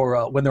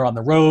 or when they're on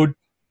the road.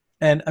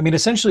 And I mean,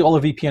 essentially all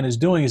a VPN is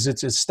doing is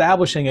it's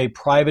establishing a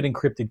private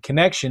encrypted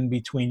connection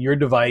between your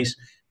device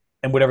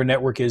and whatever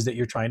network is that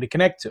you're trying to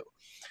connect to.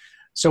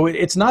 So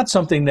it's not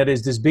something that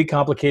is this big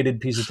complicated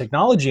piece of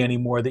technology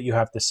anymore that you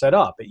have to set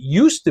up. It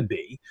used to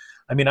be.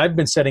 I mean, I've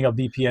been setting up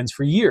VPNs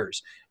for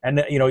years,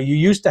 and you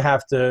used to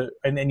have to,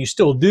 and you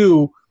still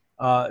do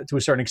to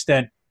a certain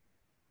extent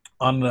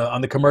on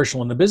the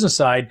commercial and the business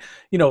side,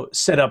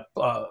 set up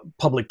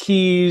public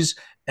keys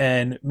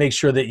and make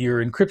sure that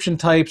your encryption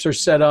types are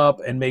set up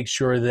and make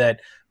sure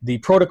that the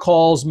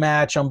protocols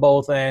match on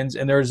both ends.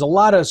 And there's a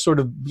lot of sort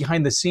of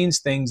behind the scenes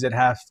things that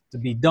have to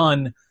be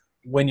done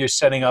when you're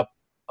setting up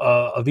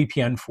a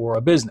VPN for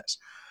a business.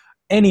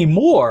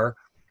 Anymore,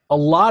 a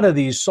lot of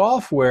these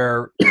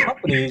software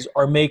companies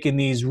are making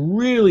these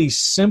really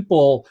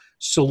simple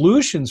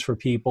solutions for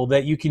people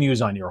that you can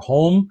use on your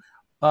home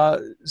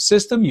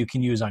system, you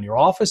can use on your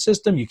office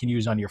system, you can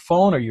use on your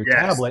phone or your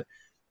tablet.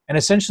 And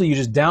essentially you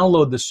just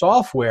download the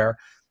software.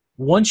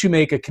 Once you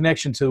make a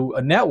connection to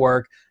a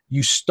network,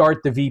 you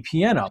start the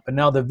VPN up. And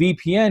now the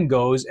VPN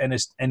goes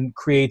and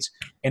creates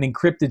an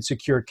encrypted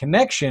secure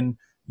connection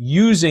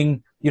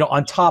using,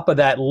 on top of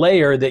that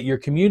layer that you're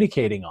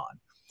communicating on.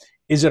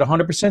 Is it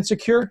 100%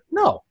 secure?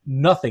 No,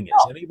 nothing is.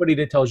 No. Anybody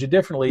that tells you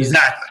differently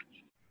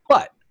exactly.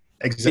 But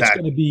it's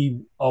going to be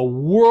a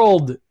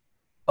world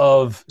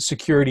of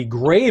security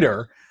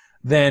greater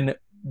than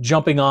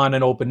jumping on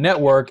an open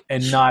network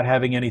and not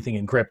having anything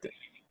encrypted.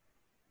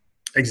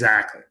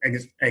 Exactly. And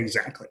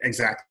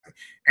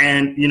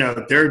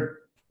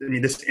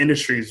this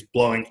industry is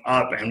blowing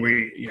up, and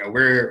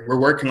we're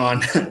working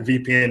on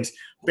VPNs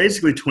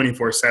basically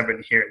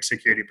 24/7 here at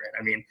Security Brand.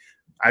 I mean,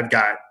 I've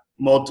got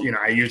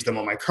I use them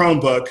on my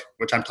Chromebook,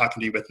 which I'm talking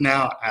to you with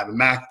now. I have a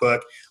MacBook.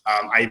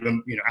 I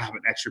even, I have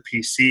an extra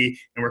PC,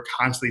 and we're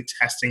constantly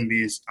testing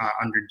these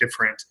under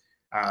different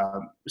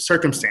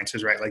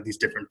circumstances, right? Like these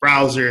different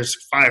browsers,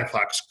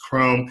 Firefox,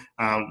 Chrome.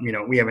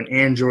 We have an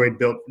Android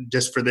built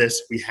just for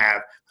this. We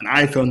have an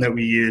iPhone that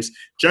we use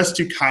just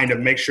to kind of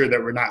make sure that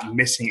we're not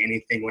missing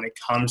anything when it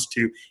comes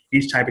to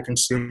each type of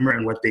consumer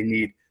and what they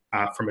need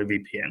from a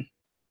VPN.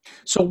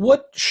 So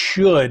what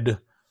should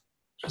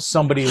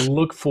somebody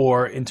look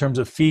for in terms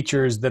of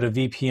features that a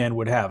VPN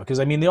would have? Because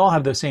I mean, they all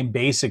have the same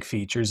basic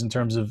features in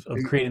terms of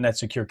creating that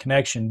secure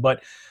connection,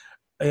 but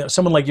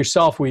someone like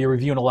yourself, where you're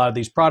reviewing a lot of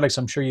these products,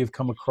 I'm sure you've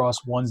come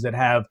across ones that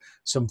have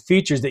some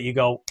features that you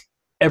go,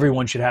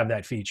 everyone should have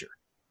that feature.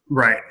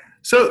 Right.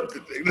 So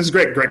this is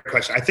a great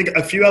question. I think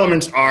a few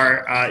elements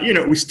are,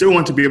 we still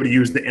want to be able to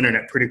use the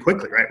internet pretty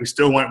quickly, right? We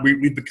still want,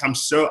 we've become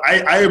so,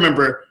 I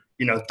remember,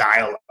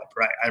 dial-up,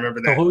 right? I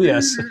remember that. Oh,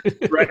 yes.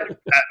 Right?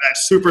 That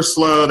super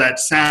slow, that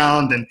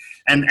sound.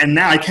 And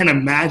now I can't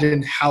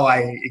imagine how I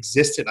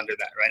existed under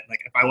that, right? Like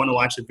if I want to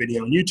watch a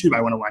video on YouTube, I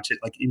want to watch it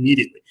like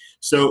immediately.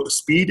 So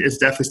speed is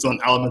definitely still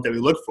an element that we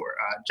look for,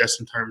 just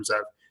in terms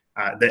of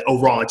the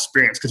overall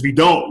experience. Because we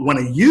don't want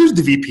to use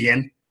the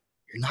VPN,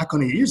 you're not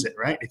going to use it,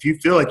 right? If you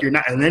feel like you're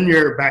not, and then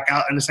you're back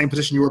out in the same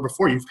position you were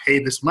before, you've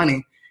paid this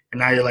money, and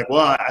now you're like,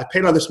 well, I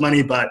paid all this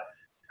money, but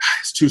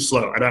it's too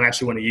slow. I don't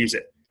actually want to use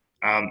it.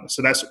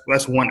 So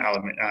that's one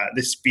element.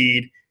 The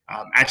speed,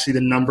 actually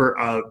the number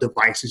of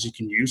devices you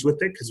can use with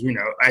it, because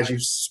as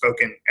you've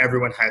spoken,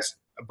 everyone has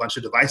a bunch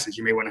of devices.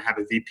 You may want to have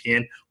a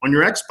VPN on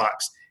your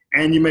Xbox,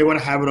 and you may want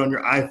to have it on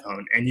your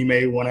iPhone, and you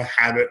may want to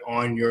have it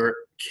on your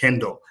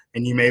Kindle,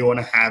 and you may want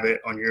to have it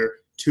on your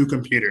 2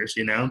 computers,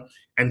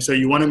 And so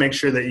you want to make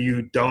sure that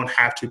you don't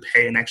have to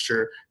pay an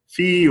extra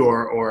fee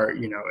or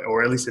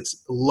at least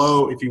it's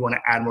low if you want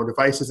to add more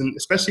devices. And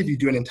especially if you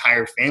do an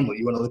entire family,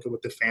 you want to look at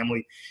what the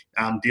family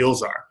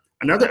deals are.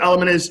 Another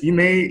element is you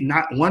may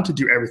not want to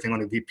do everything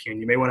on a VPN.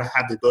 You may want to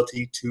have the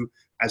ability to,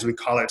 as we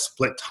call it,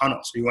 split tunnel.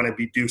 So you want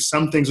to do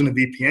some things on a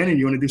VPN and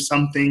you want to do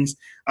some things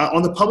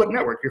on the public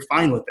network. You're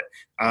fine with it.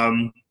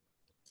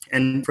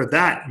 And for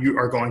that, you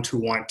are going to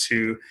want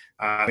to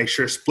make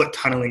sure split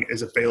tunneling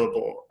is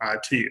available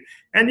to you.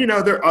 And,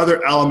 there are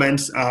other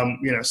elements,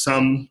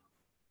 some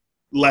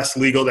less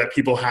legal that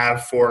people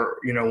have for,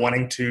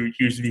 wanting to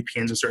use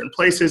VPNs in certain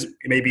places.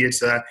 Maybe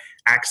it's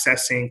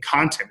accessing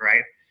content,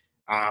 right?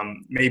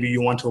 Maybe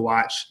you want to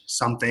watch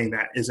something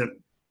that isn't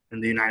in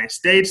the United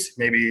States.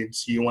 Maybe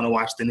you want to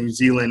watch the New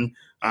Zealand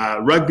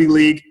Rugby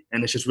League,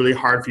 and it's just really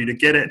hard for you to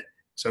get it.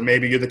 So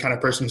maybe you're the kind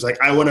of person who's like,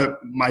 I want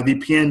my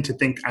VPN to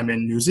think I'm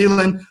in New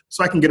Zealand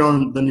so I can get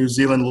on the New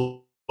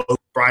Zealand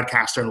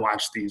broadcaster and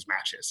watch these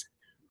matches,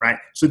 right?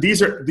 So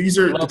these are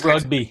I love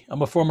rugby.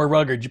 I'm a former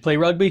rugger. Did you play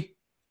rugby?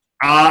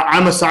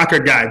 I'm a soccer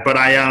guy, but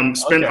I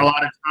spent Okay. a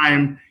lot of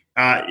time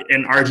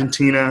in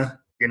Argentina,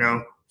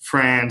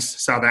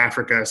 France, South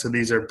Africa. So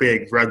these are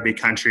big rugby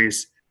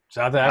countries.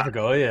 South Africa.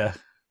 Oh yeah. Yeah.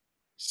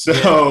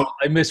 So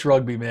I miss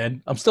rugby,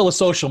 man. I'm still a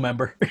social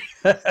member.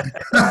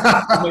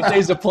 My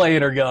days of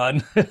playing are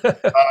gone.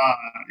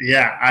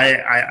 yeah,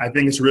 I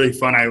think it's really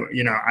fun. I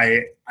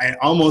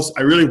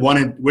really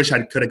wish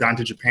I could have gone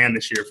to Japan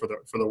this year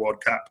for the World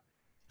Cup.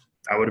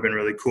 That would have been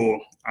really cool.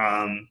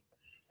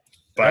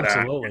 But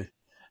Absolutely.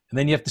 And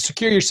then you have to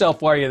secure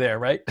yourself while you're there,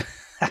 right?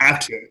 have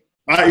to.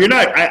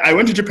 I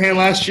went to Japan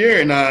last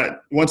year, and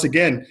once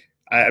again,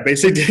 I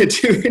basically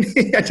didn't do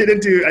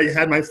any. I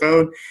had my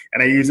phone,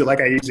 and I use it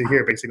like I use it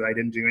here. Basically, I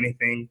didn't do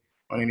anything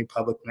on any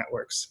public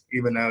networks,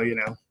 even though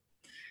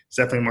it's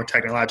definitely more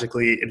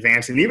technologically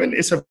advanced, and even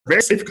it's a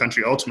very safe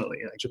country. Ultimately,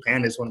 like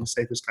Japan is one of the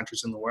safest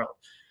countries in the world.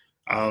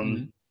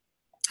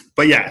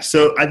 But yeah,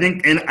 so I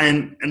think,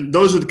 and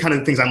those are the kind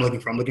of things I'm looking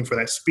for. I'm looking for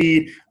that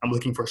speed. I'm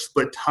looking for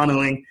split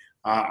tunneling.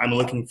 I'm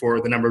looking for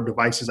the number of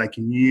devices I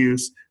can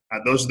use.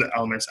 Those are the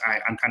elements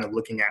I'm kind of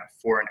looking at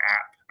for an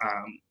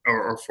app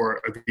or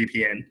for a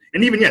VPN.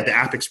 And even, the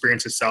app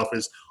experience itself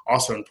is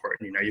also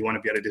important. You want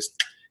to be able to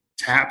just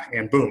tap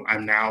and boom,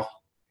 I'm now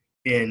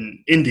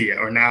in India,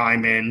 or now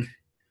I'm in,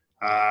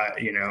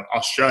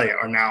 Australia,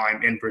 or now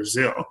I'm in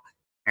Brazil.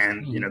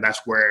 And,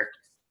 that's where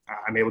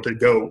I'm able to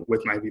go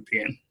with my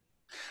VPN.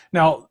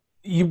 Now,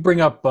 you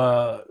bring up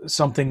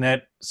something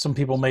that some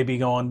people may be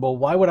going, well,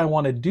 why would I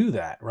want to do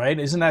that, right?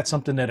 Isn't that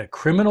something that a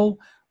criminal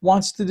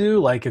wants to do?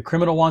 Like a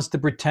criminal wants to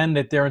pretend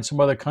that they're in some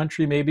other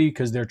country, maybe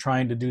because they're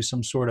trying to do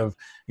some sort of,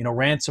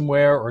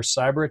 ransomware or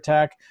cyber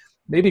attack.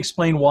 Maybe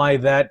explain why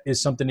that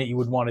is something that you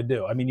would want to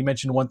do. I mean, you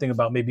mentioned one thing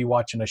about maybe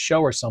watching a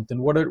show or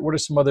something. What are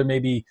some other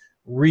maybe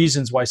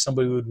reasons why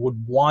somebody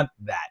would want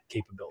that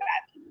capability?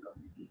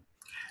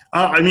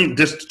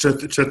 Just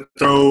to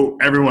throw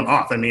everyone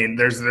off. I mean,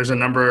 there's a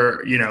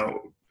number,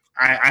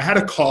 I had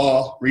a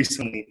call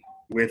recently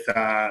with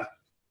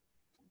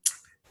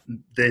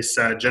this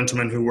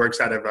gentleman who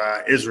works out of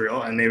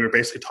Israel, and they were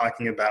basically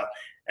talking about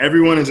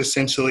everyone is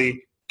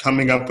essentially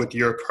coming up with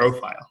your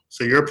profile.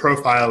 So your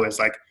profile is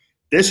like,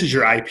 this is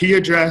your IP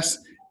address.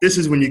 This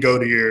is when you go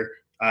to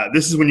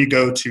this is when you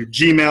go to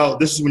Gmail.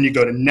 This is when you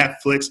go to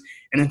Netflix.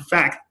 And in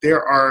fact,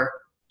 there are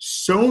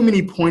so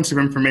many points of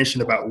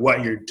information about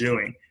what you're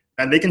doing.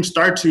 And they can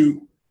start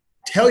to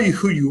tell you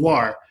who you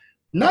are,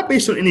 not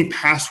based on any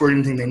password or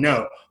anything they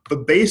know,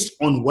 but based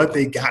on what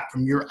they got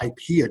from your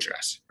IP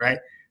address, right?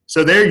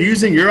 So they're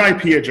using your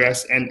IP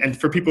address, and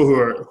for people who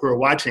are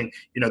watching,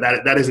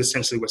 that is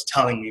essentially what's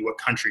telling me what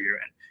country you're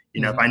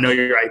in. If I know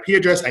your IP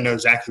address, I know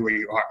exactly where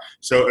you are.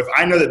 So if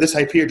I know that this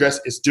IP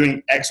address is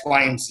doing X,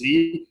 Y, and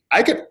Z,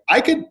 I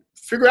could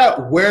figure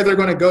out where they're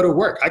going to go to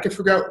work. I could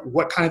figure out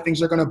what kind of things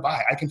they're going to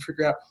buy. I can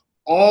figure out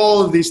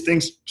all of these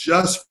things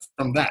just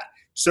from that.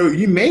 So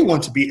you may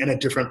want to be in a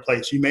different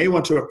place. You may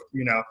want to,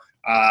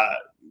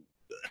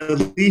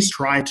 at least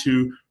try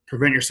to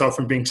prevent yourself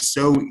from being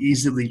so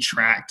easily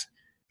tracked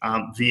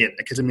via it.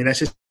 Because, that's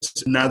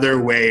just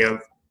another way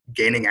of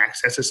gaining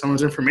access to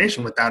someone's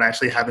information without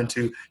actually having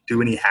to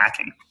do any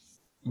hacking.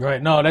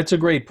 Right. No, that's a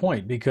great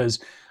point because,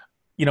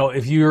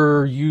 if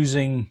you're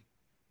using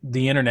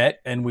the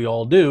internet, and we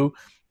all do,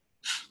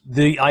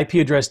 the IP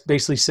address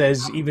basically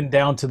says even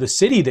down to the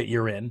city that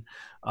you're in.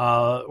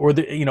 Or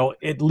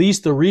at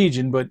least the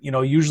region, but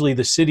usually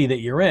the city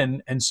that you're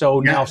in. And so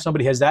now if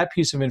somebody has that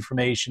piece of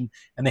information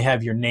and they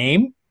have your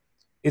name,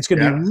 it's going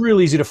to be real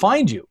easy to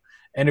find you.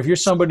 And if you're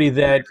somebody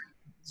that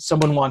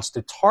someone wants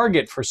to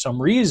target for some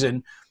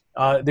reason,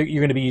 you're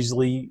going to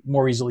be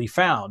more easily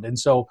found. And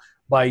so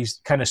by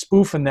kind of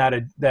spoofing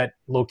that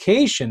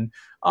location,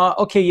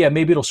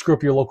 maybe it'll screw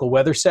up your local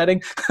weather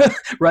setting,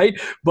 right?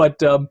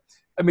 But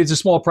it's a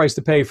small price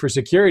to pay for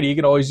security. You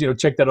can always,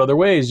 check that other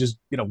ways. Just,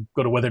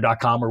 go to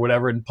weather.com or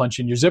whatever and punch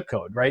in your zip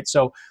code, right?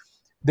 So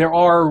there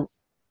are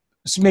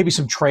maybe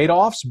some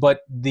trade-offs,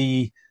 but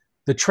the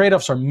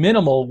trade-offs are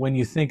minimal when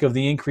you think of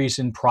the increase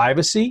in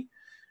privacy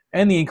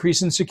and the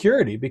increase in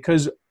security,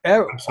 because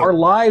our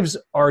lives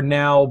are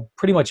now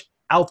pretty much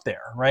out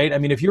there, right?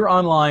 If you're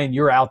online,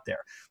 you're out there.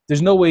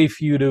 There's no way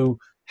for you to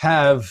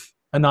have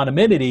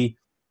anonymity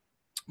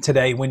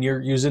today when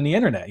you're using the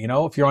internet.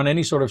 If you're on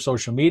any sort of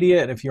social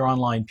media and if you're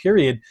online,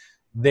 period,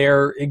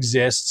 there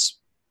exists,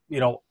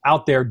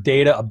 out there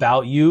data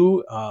about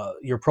you,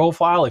 your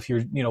profile. If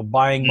you're,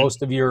 buying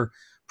most of your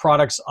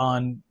products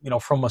on,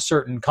 from a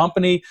certain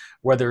company,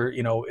 whether,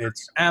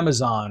 it's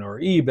Amazon or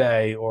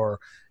eBay or,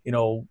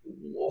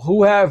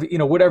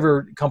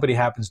 whatever company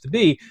happens to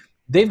be,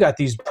 they've got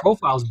these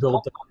profiles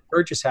built on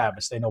purchase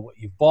habits. They know what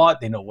you've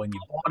bought. They know when you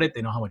bought it.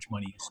 They know how much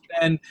money you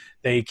spend.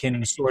 They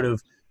can sort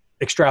of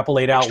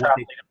extrapolate out what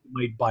they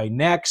might buy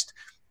next.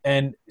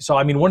 And so,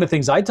 one of the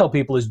things I tell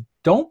people is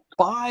don't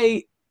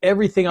buy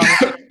everything on the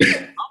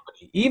company,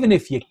 even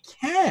if you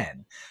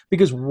can,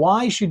 because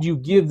why should you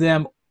give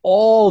them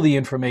all the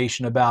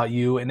information about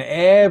you and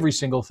every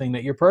single thing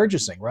that you're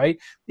purchasing, right?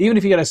 Even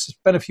if you got to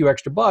spend a few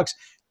extra bucks,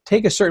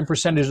 take a certain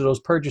percentage of those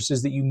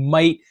purchases that you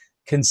might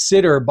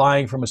consider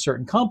buying from a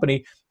certain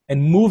company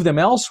and move them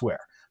elsewhere.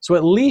 So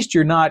at least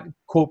you're not,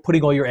 quote,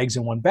 putting all your eggs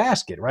in one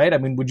basket, right? I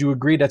mean, would you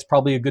agree that's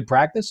probably a good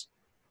practice?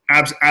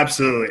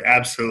 Absolutely.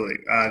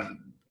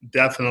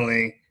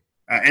 Definitely.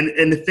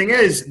 And the thing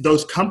is,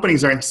 those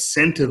companies are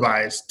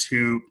incentivized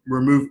to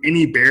remove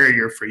any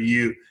barrier for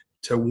you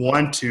to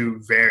want to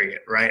vary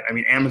it, right? I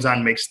mean,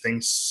 Amazon makes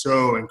things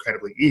so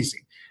incredibly easy.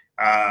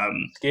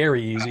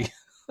 Scary easy.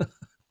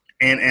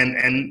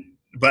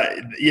 But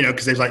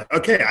because there's like,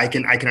 okay, I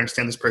can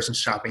understand this person's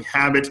shopping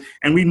habits,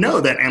 and we know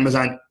that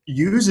Amazon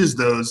uses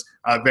those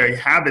very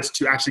habits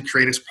to actually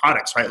create its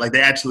products, right? Like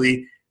they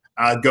actually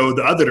go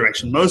the other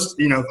direction. Most,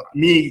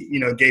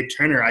 Gabe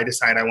Turner, I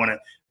decide I want to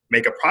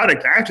make a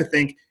product. I have to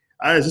think,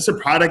 is this a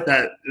product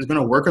that is going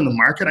to work on the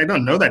market? I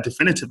don't know that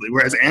definitively.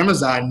 Whereas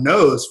Amazon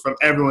knows from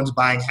everyone's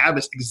buying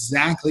habits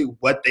exactly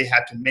what they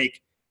have to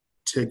make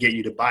to get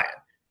you to buy it.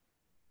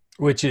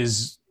 Which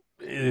is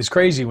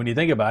crazy when you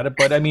think about it.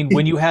 But I mean,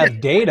 when you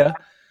have data,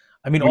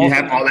 I mean, when you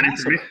have all that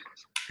information,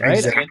 right?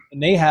 Exactly.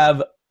 And they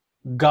have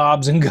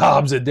gobs and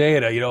gobs of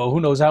data, who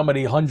knows how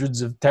many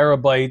hundreds of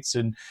terabytes,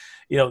 and,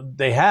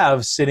 they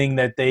have sitting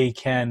that they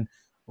can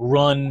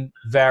run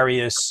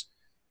various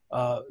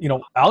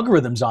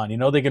algorithms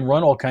on. They can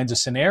run all kinds of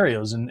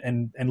scenarios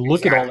and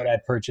look at all of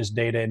that purchase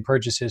data and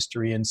purchase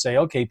history and say,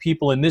 okay,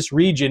 people in this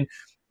region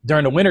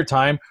during the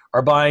wintertime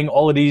are buying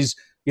all of these,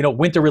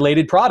 winter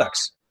related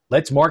products.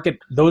 Let's market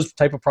those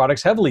type of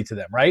products heavily to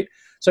them, right?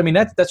 So, I mean,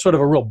 that's sort of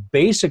a real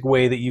basic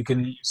way that you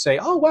can say,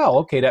 oh, wow,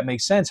 okay, that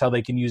makes sense how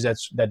they can use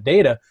that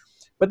data.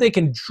 But they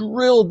can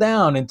drill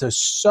down into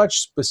such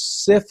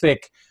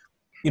specific,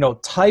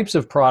 types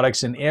of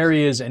products and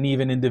areas and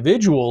even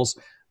individuals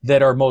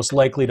that are most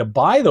likely to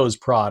buy those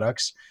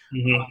products.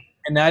 Mm-hmm.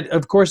 And that,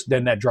 of course,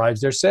 then that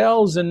drives their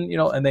sales and,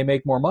 and they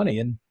make more money.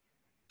 And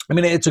I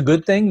mean, it's a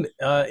good thing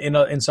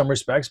in some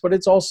respects, but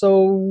it's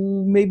also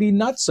maybe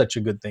not such a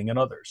good thing in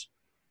others.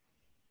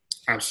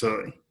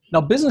 Absolutely.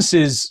 Now,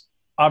 businesses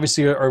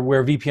obviously are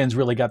where VPNs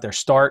really got their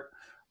start.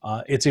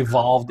 It's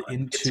evolved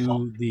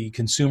into the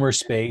consumer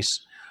space.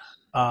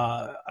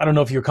 I don't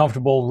know if you're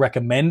comfortable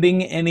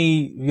recommending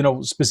any,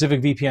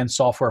 specific VPN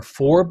software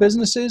for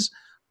businesses,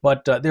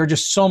 but there are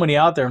just so many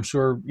out there. I'm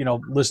sure,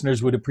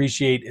 listeners would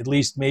appreciate at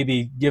least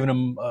maybe giving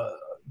them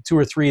 2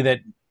 or 3 that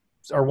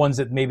are ones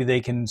that maybe they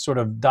can sort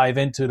of dive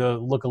into to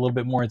look a little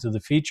bit more into the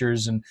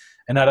features and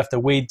not have to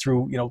wade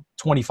through,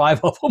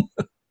 25 of them.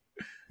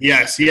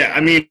 Yes. Yeah.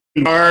 I mean,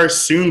 we are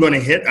soon going to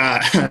hit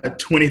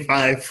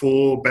 25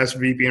 full best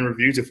VPN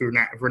reviews if we're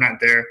not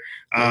there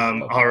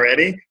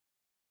already.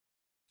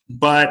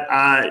 But,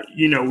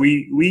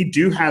 we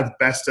do have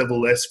best of a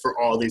list for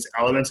all these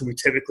elements, and we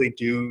typically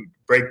do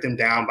break them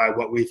down by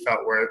what we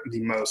felt were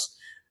the most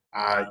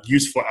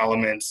useful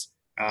elements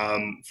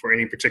for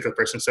any particular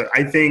person. So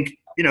I think,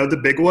 the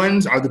big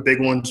ones are the big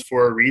ones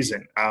for a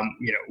reason.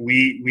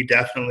 We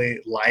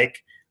definitely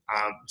like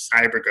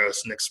CyberGhost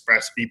and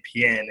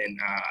ExpressVPN and,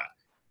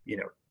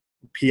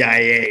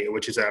 PIA,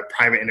 which is a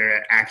private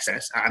internet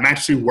access. I'm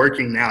actually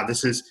working now.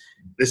 This is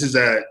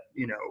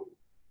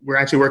we're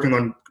actually working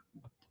on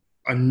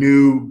a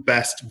new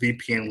best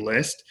VPN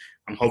list.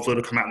 Hopefully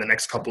it'll come out in the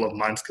next couple of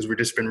months because we've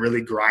just been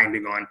really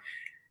grinding on,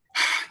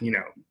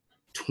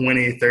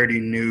 20, 30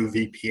 new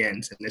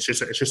VPNs. And it's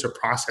just a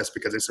process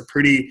because it's a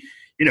pretty,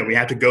 we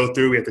have to go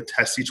through, we have to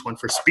test each one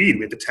for speed.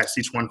 We have to test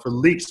each one for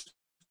leaks.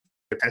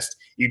 We test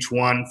each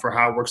one for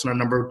how it works on a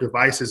number of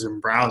devices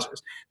and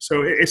browsers.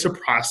 So it's a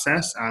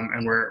process,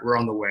 and we're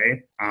on the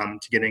way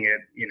to getting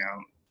it,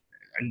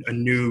 a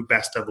new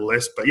best of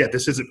list. But yeah,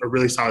 this is a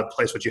really solid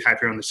place. What you have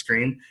here on the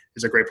screen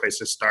is a great place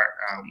to start.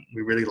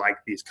 We really like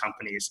these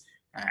companies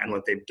and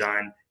what they've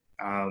done.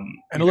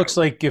 And it looks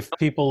like if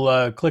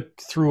people click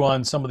through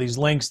on some of these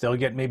links, they'll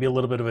get maybe a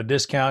little bit of a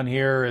discount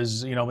here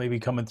as, maybe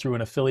coming through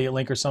an affiliate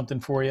link or something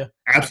for you.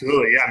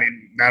 Absolutely. Yeah. I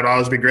mean, that'd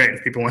always be great.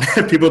 If people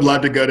would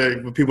love to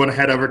if people want to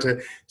head over to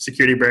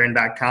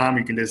securitybaron.com,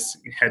 you can just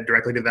head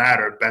directly to that,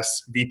 or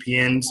Best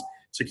VPNs,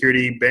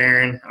 Security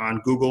Baron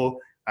on Google.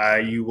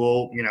 You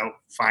will,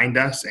 find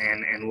us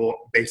and we'll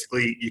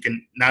basically, you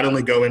can not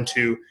only go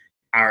into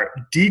our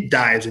deep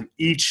dives in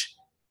each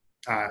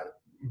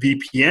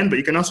VPN, but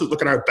you can also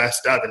look at our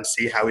best of and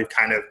see how we've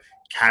kind of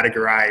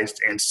categorized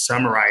and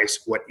summarized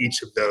what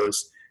each of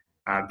those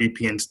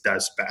VPNs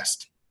does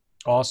best.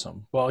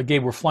 Awesome. Well,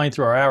 Gabe, we're flying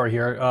through our hour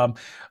here.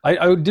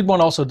 I did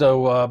want also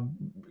to,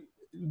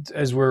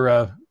 as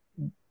we're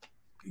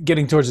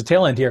getting towards the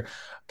tail end here,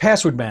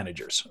 password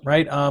managers,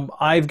 right?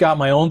 I've got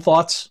my own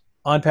thoughts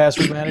on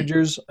password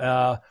managers.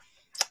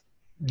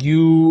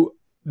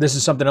 This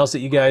is something else that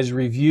you guys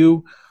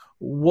review.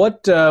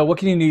 What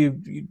can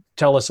you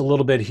tell us a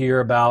little bit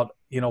here about,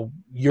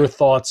 your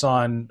thoughts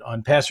on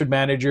password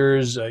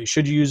managers?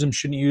 Should you use them?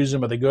 Shouldn't you use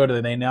them? Are they good?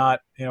 Are they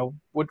not?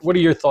 What are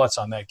your thoughts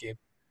on that, Gabe?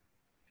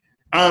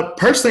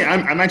 Personally,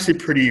 I'm actually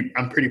pretty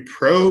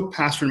pro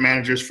password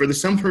managers for the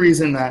simple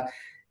reason that,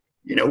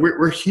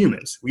 we're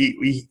humans.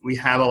 We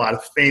have a lot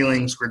of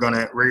failings. We're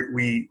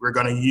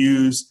gonna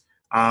use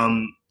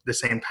the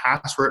same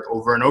password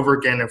over and over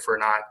again if we're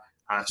not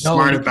No,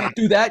 smart you about can't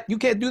do that. You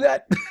can't do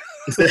that.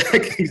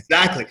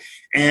 exactly.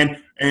 And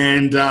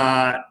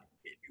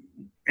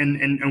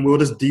we'll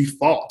just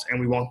default and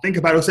we won't think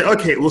about it. We'll say,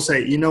 okay, we'll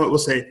say, you know what, we'll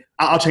say,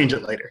 I'll change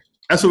it later.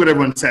 That's what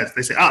everyone says.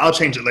 They say, I'll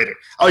change it later.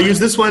 I'll use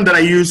this one that I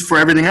use for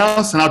everything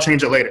else and I'll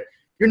change it later.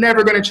 You're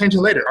never going to change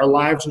it later. Our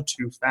lives are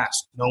too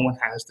fast. No one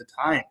has the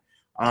time.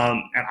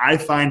 And I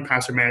find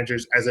password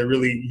managers as a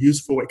really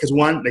useful way because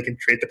one, they can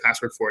create the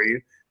password for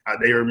you.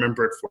 They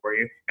remember it for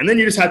you. And then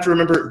you just have to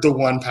remember the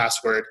one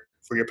password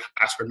for your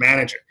password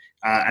manager.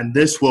 And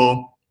this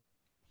will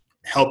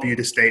help you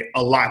to stay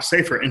a lot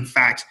safer. In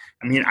fact,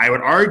 I mean, I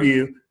would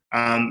argue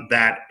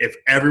that if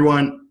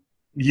everyone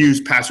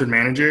used password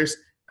managers,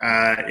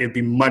 it'd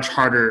be much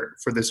harder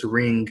for this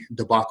Ring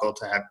debacle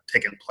to have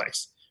taken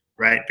place,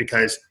 right?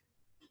 Because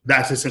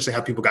that's essentially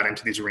how people got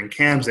into these Ring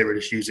cams. They were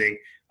just using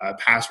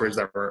passwords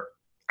that were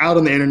out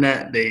on the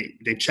internet.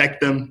 They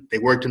checked them. They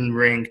worked in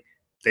Ring.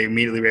 They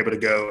immediately were able to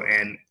go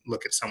and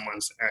look at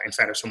someone's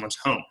inside of someone's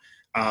home.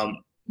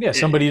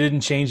 Somebody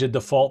didn't change the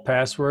default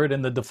password,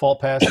 and the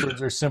default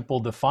passwords are simple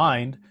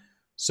defined.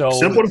 So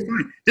simple to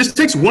find. This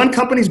takes one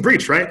company's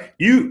breach, right?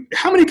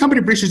 How many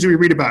company breaches do we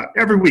read about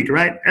every week,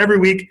 right? Every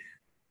week,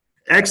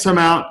 X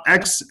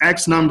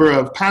number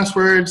of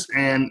passwords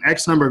and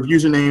X number of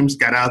usernames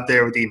got out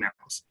there with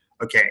emails.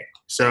 Okay,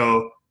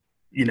 so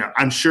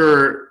I'm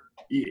sure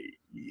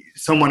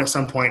someone at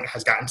some point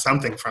has gotten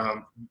something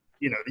from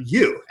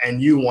you,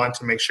 and you want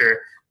to make sure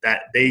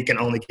that they can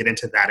only get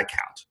into that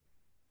account.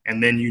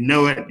 And then you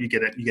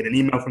get an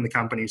email from the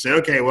company. You say,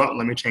 okay, well,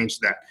 let me change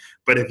that.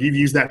 But if you've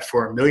used that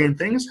for a million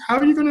things, how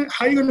are you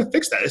gonna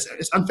fix that?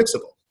 It's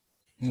unfixable.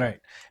 Right.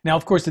 Now,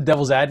 of course, the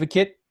devil's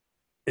advocate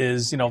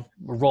is a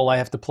role I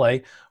have to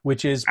play,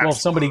 which is, well, if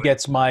somebody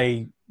gets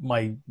my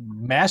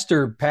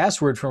master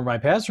password from my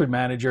password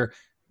manager,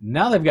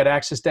 now they've got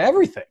access to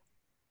everything.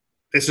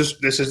 This is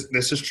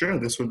true.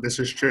 This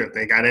is true.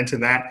 They got into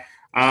that.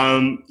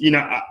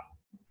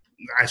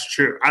 That's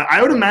true.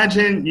 I would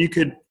imagine you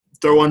could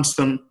throw on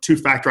some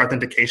two-factor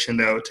authentication,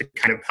 though, to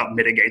kind of help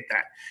mitigate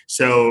that.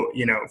 So,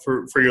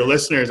 for your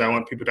listeners, I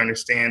want people to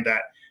understand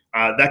that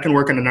that can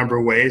work in a number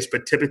of ways,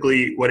 but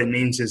typically what it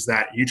means is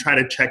that you try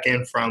to check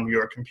in from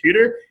your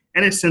computer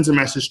and it sends a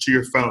message to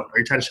your phone, or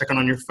you try to check in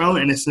on your phone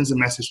and it sends a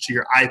message to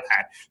your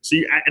iPad. So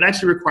it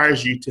actually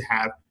requires you to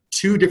have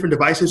two different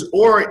devices,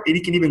 or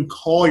you can even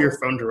call your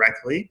phone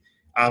directly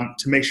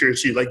to make sure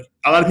it's you. Like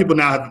a lot of people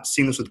now have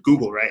seen this with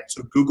Google, right?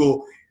 So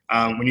Google,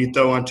 when you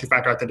throw on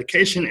two-factor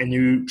authentication and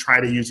you try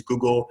to use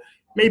Google,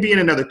 maybe in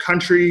another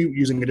country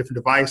using a different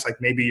device, like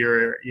maybe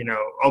you're,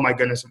 oh my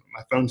goodness,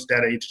 my phone's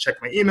dead, I need to check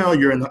my email.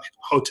 You're in the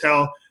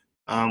hotel,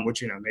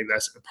 which, maybe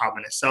that's a problem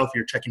in itself.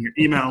 You're checking your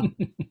email.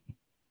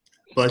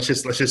 But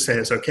let's just say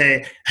it's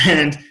okay.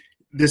 And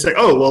they say,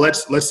 oh, well,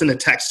 let's send a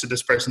text to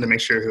this person to make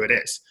sure who it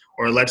is,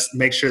 or let's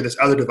make sure this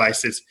other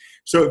device is.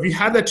 So if you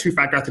have that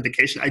two-factor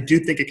authentication, I do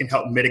think it can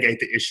help mitigate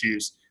the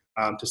issues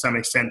to some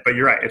extent. But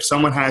you're right. If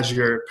someone has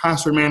your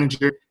password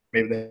manager,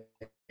 maybe they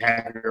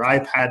have your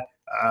iPad,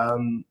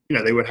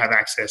 they would have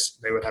access.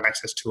 They would have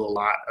access to a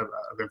lot of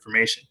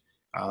information.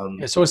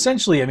 So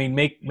essentially, I mean,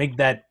 make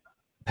that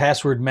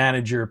password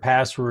manager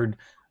password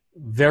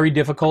very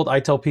difficult.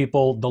 I tell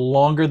people the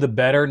longer the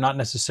better, not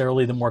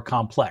necessarily the more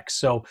complex.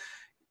 So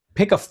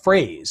pick a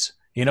phrase,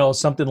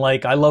 something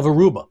like "I love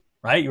Aruba,"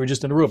 right? You were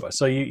just in Aruba,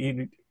 so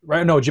you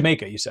right? No,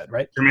 Jamaica. You said,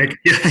 right? Jamaica.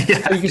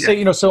 Yeah. So you can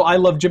say, so I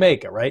love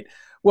Jamaica, right?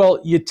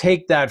 Well, you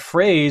take that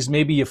phrase,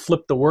 maybe you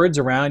flip the words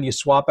around, you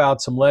swap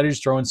out some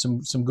letters, throw in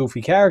some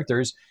goofy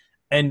characters,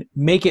 and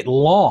make it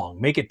long.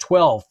 Make it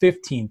 12,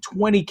 15,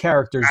 20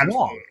 characters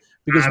long.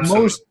 Because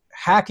most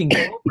hacking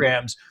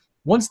programs,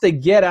 once they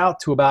get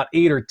out to about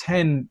 8 or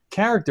 10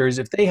 characters,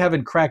 if they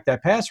haven't cracked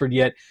that password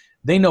yet,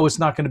 they know it's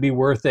not going to be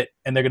worth it,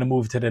 and they're going to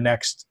move to the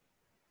next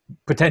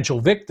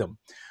potential victim.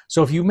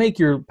 So if you make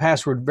your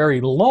password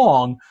very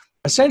long,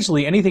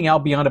 essentially anything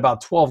out beyond about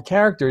 12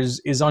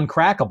 characters is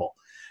uncrackable.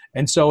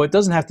 And so it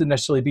doesn't have to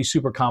necessarily be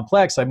super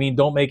complex. I mean,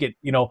 don't make it,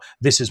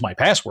 this is my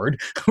password,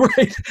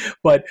 right?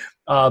 But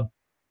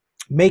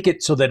make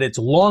it so that it's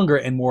longer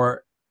and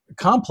more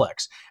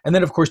complex. And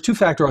then, of course,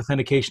 two-factor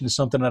authentication is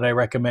something that I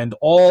recommend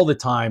all the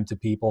time to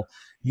people.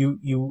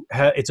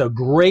 It's a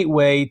great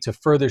way to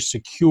further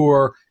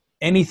secure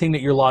anything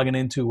that you're logging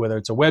into, whether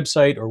it's a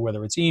website or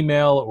whether it's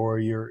email or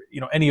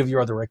any of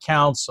your other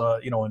accounts,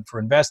 and for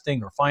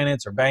investing or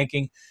finance or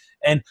banking.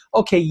 And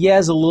okay,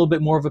 it's a little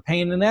bit more of a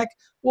pain in the neck.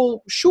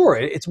 Well, sure,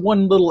 it's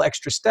one little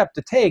extra step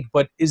to take,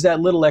 but is that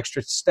little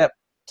extra step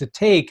to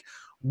take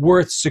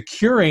worth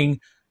securing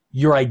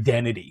your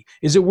identity?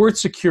 Is it worth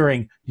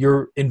securing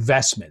your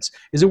investments?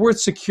 Is it worth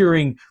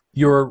securing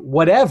your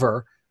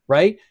whatever,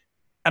 right?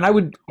 And I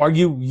would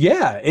argue,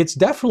 it's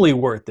definitely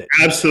worth it.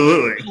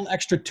 Absolutely. A little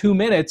extra 2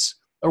 minutes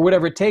or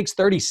whatever it takes,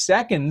 30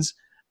 seconds.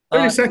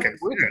 30 seconds.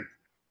 Yeah.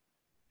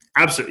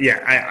 Absolutely.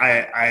 Yeah,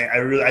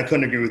 I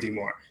couldn't agree with you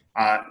more.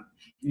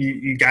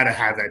 You got to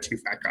have that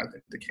two-factor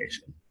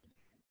authentication.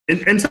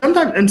 And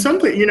sometimes,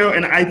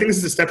 and I think this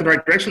is a step in the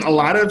right direction. A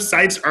lot of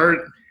sites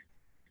are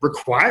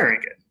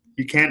requiring it.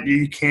 You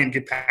can't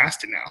get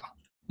past it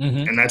now.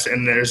 Mm-hmm.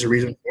 And there's a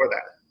reason for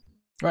that.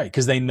 Right,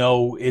 because they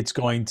know it's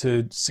going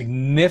to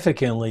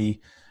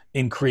significantly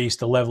increase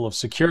the level of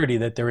security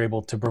that they're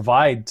able to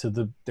provide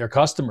to their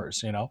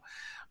customers.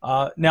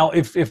 Now,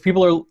 if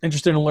people are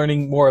interested in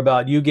learning more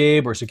about you,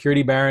 Gabe, or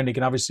Security Baron, they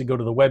can obviously go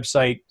to the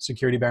website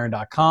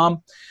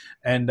securitybaron.com,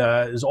 and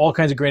there's all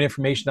kinds of great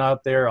information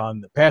out there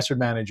on the password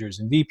managers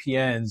and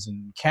VPNs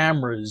and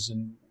cameras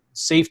and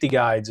safety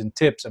guides and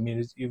tips. I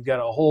mean, you've got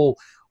a whole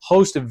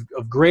host of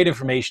great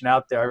information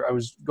out there. I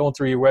was going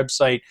through your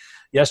website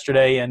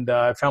yesterday, and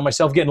I found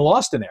myself getting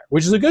lost in there,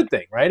 which is a good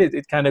thing, right?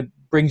 It kind of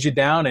brings you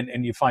down,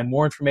 and you find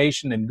more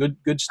information and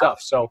good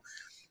stuff. So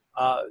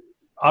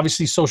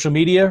obviously social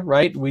media,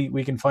 right?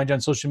 We can find you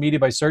on social media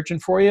by searching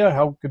for you.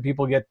 How can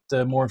people get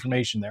more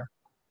information there?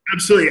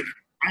 Absolutely.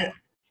 I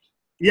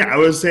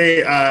would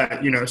say,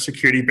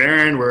 Security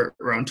Baron, we're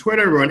on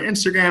Twitter, we're on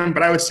Instagram,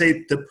 but I would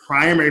say the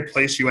primary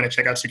place you want to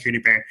check out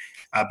Security Baron,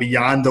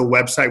 beyond the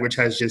website, which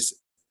has just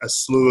a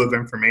slew of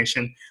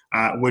information,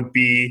 would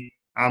be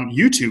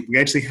YouTube. We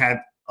actually have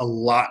a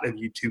lot of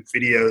YouTube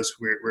videos.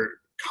 We're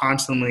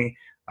constantly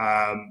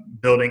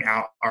building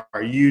out our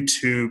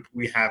YouTube.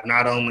 We have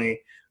not only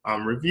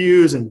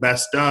reviews and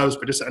best ofs,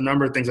 but just a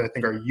number of things that I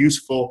think are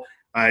useful.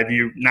 If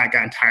you've not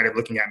gotten tired of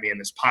looking at me in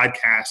this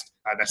podcast,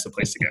 that's the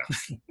place to go.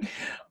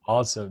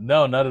 Awesome.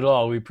 No, not at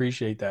all. We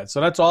appreciate that.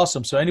 So that's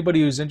awesome. So anybody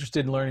who's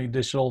interested in learning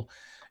additional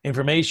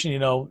information,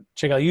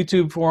 check out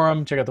YouTube for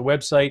them, check out the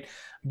website.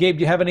 Gabe,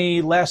 do you have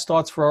any last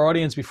thoughts for our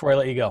audience before I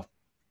let you go?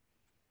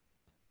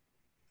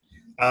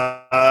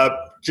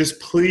 Just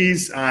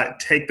please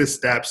take the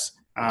steps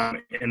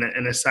in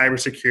a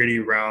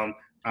cybersecurity realm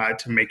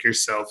to make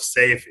yourself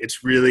safe.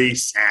 It's really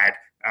sad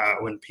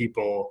when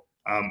people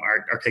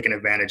are taken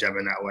advantage of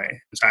in that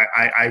way. So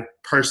I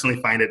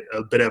personally find it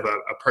a bit of a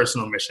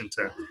personal mission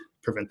to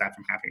prevent that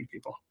from happening to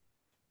people.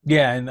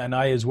 Yeah, and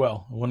I as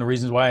well. One of the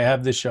reasons why I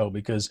have this show,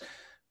 because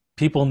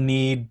people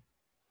need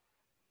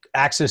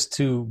access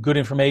to good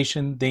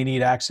information. They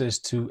need access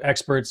to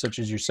experts such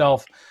as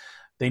yourself.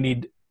 They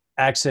need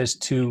access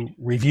to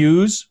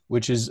reviews,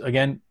 which is,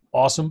 again,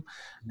 awesome.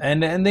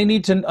 And they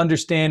need to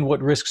understand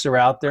what risks are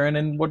out there and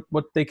then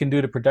what they can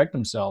do to protect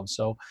themselves.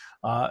 So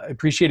I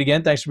appreciate it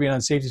again. Thanks for being on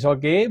Safety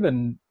Talk, Gabe.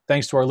 And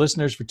thanks to our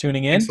listeners for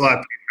tuning in. Thanks a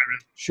lot.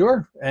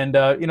 Sure. And,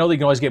 they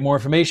can always get more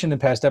information and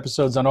past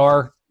episodes on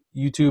our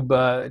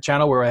YouTube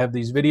channel, where I have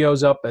these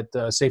videos up at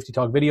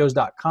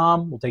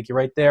safetytalkvideos.com. We'll take you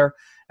right there.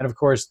 And, of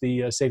course, the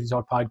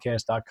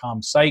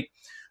safetytalkpodcast.com site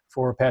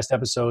for past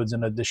episodes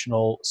and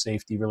additional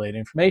safety-related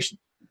information.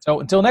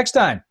 So until next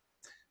time,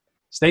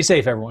 stay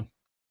safe, everyone.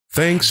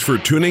 Thanks for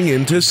tuning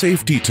in to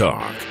Safety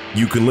Talk.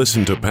 You can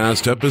listen to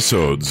past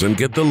episodes and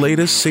get the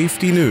latest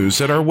safety news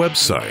at our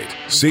website,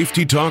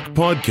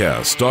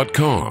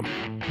 safetytalkpodcast.com.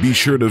 Be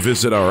sure to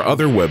visit our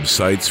other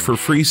websites for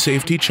free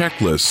safety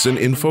checklists and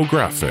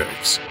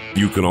infographics.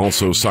 You can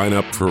also sign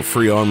up for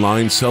free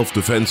online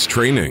self-defense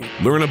training,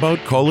 learn about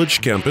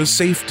college campus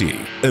safety,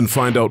 and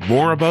find out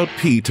more about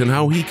Pete and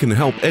how he can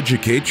help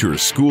educate your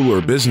school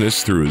or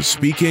business through his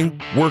speaking,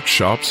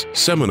 workshops,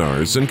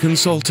 seminars, and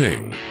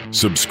consulting.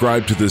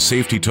 Subscribe to the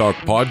Safety Talk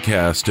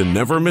podcast and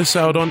never miss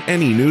out on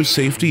any new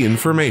safety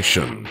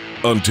information.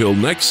 Until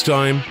next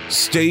time,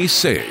 stay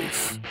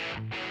safe.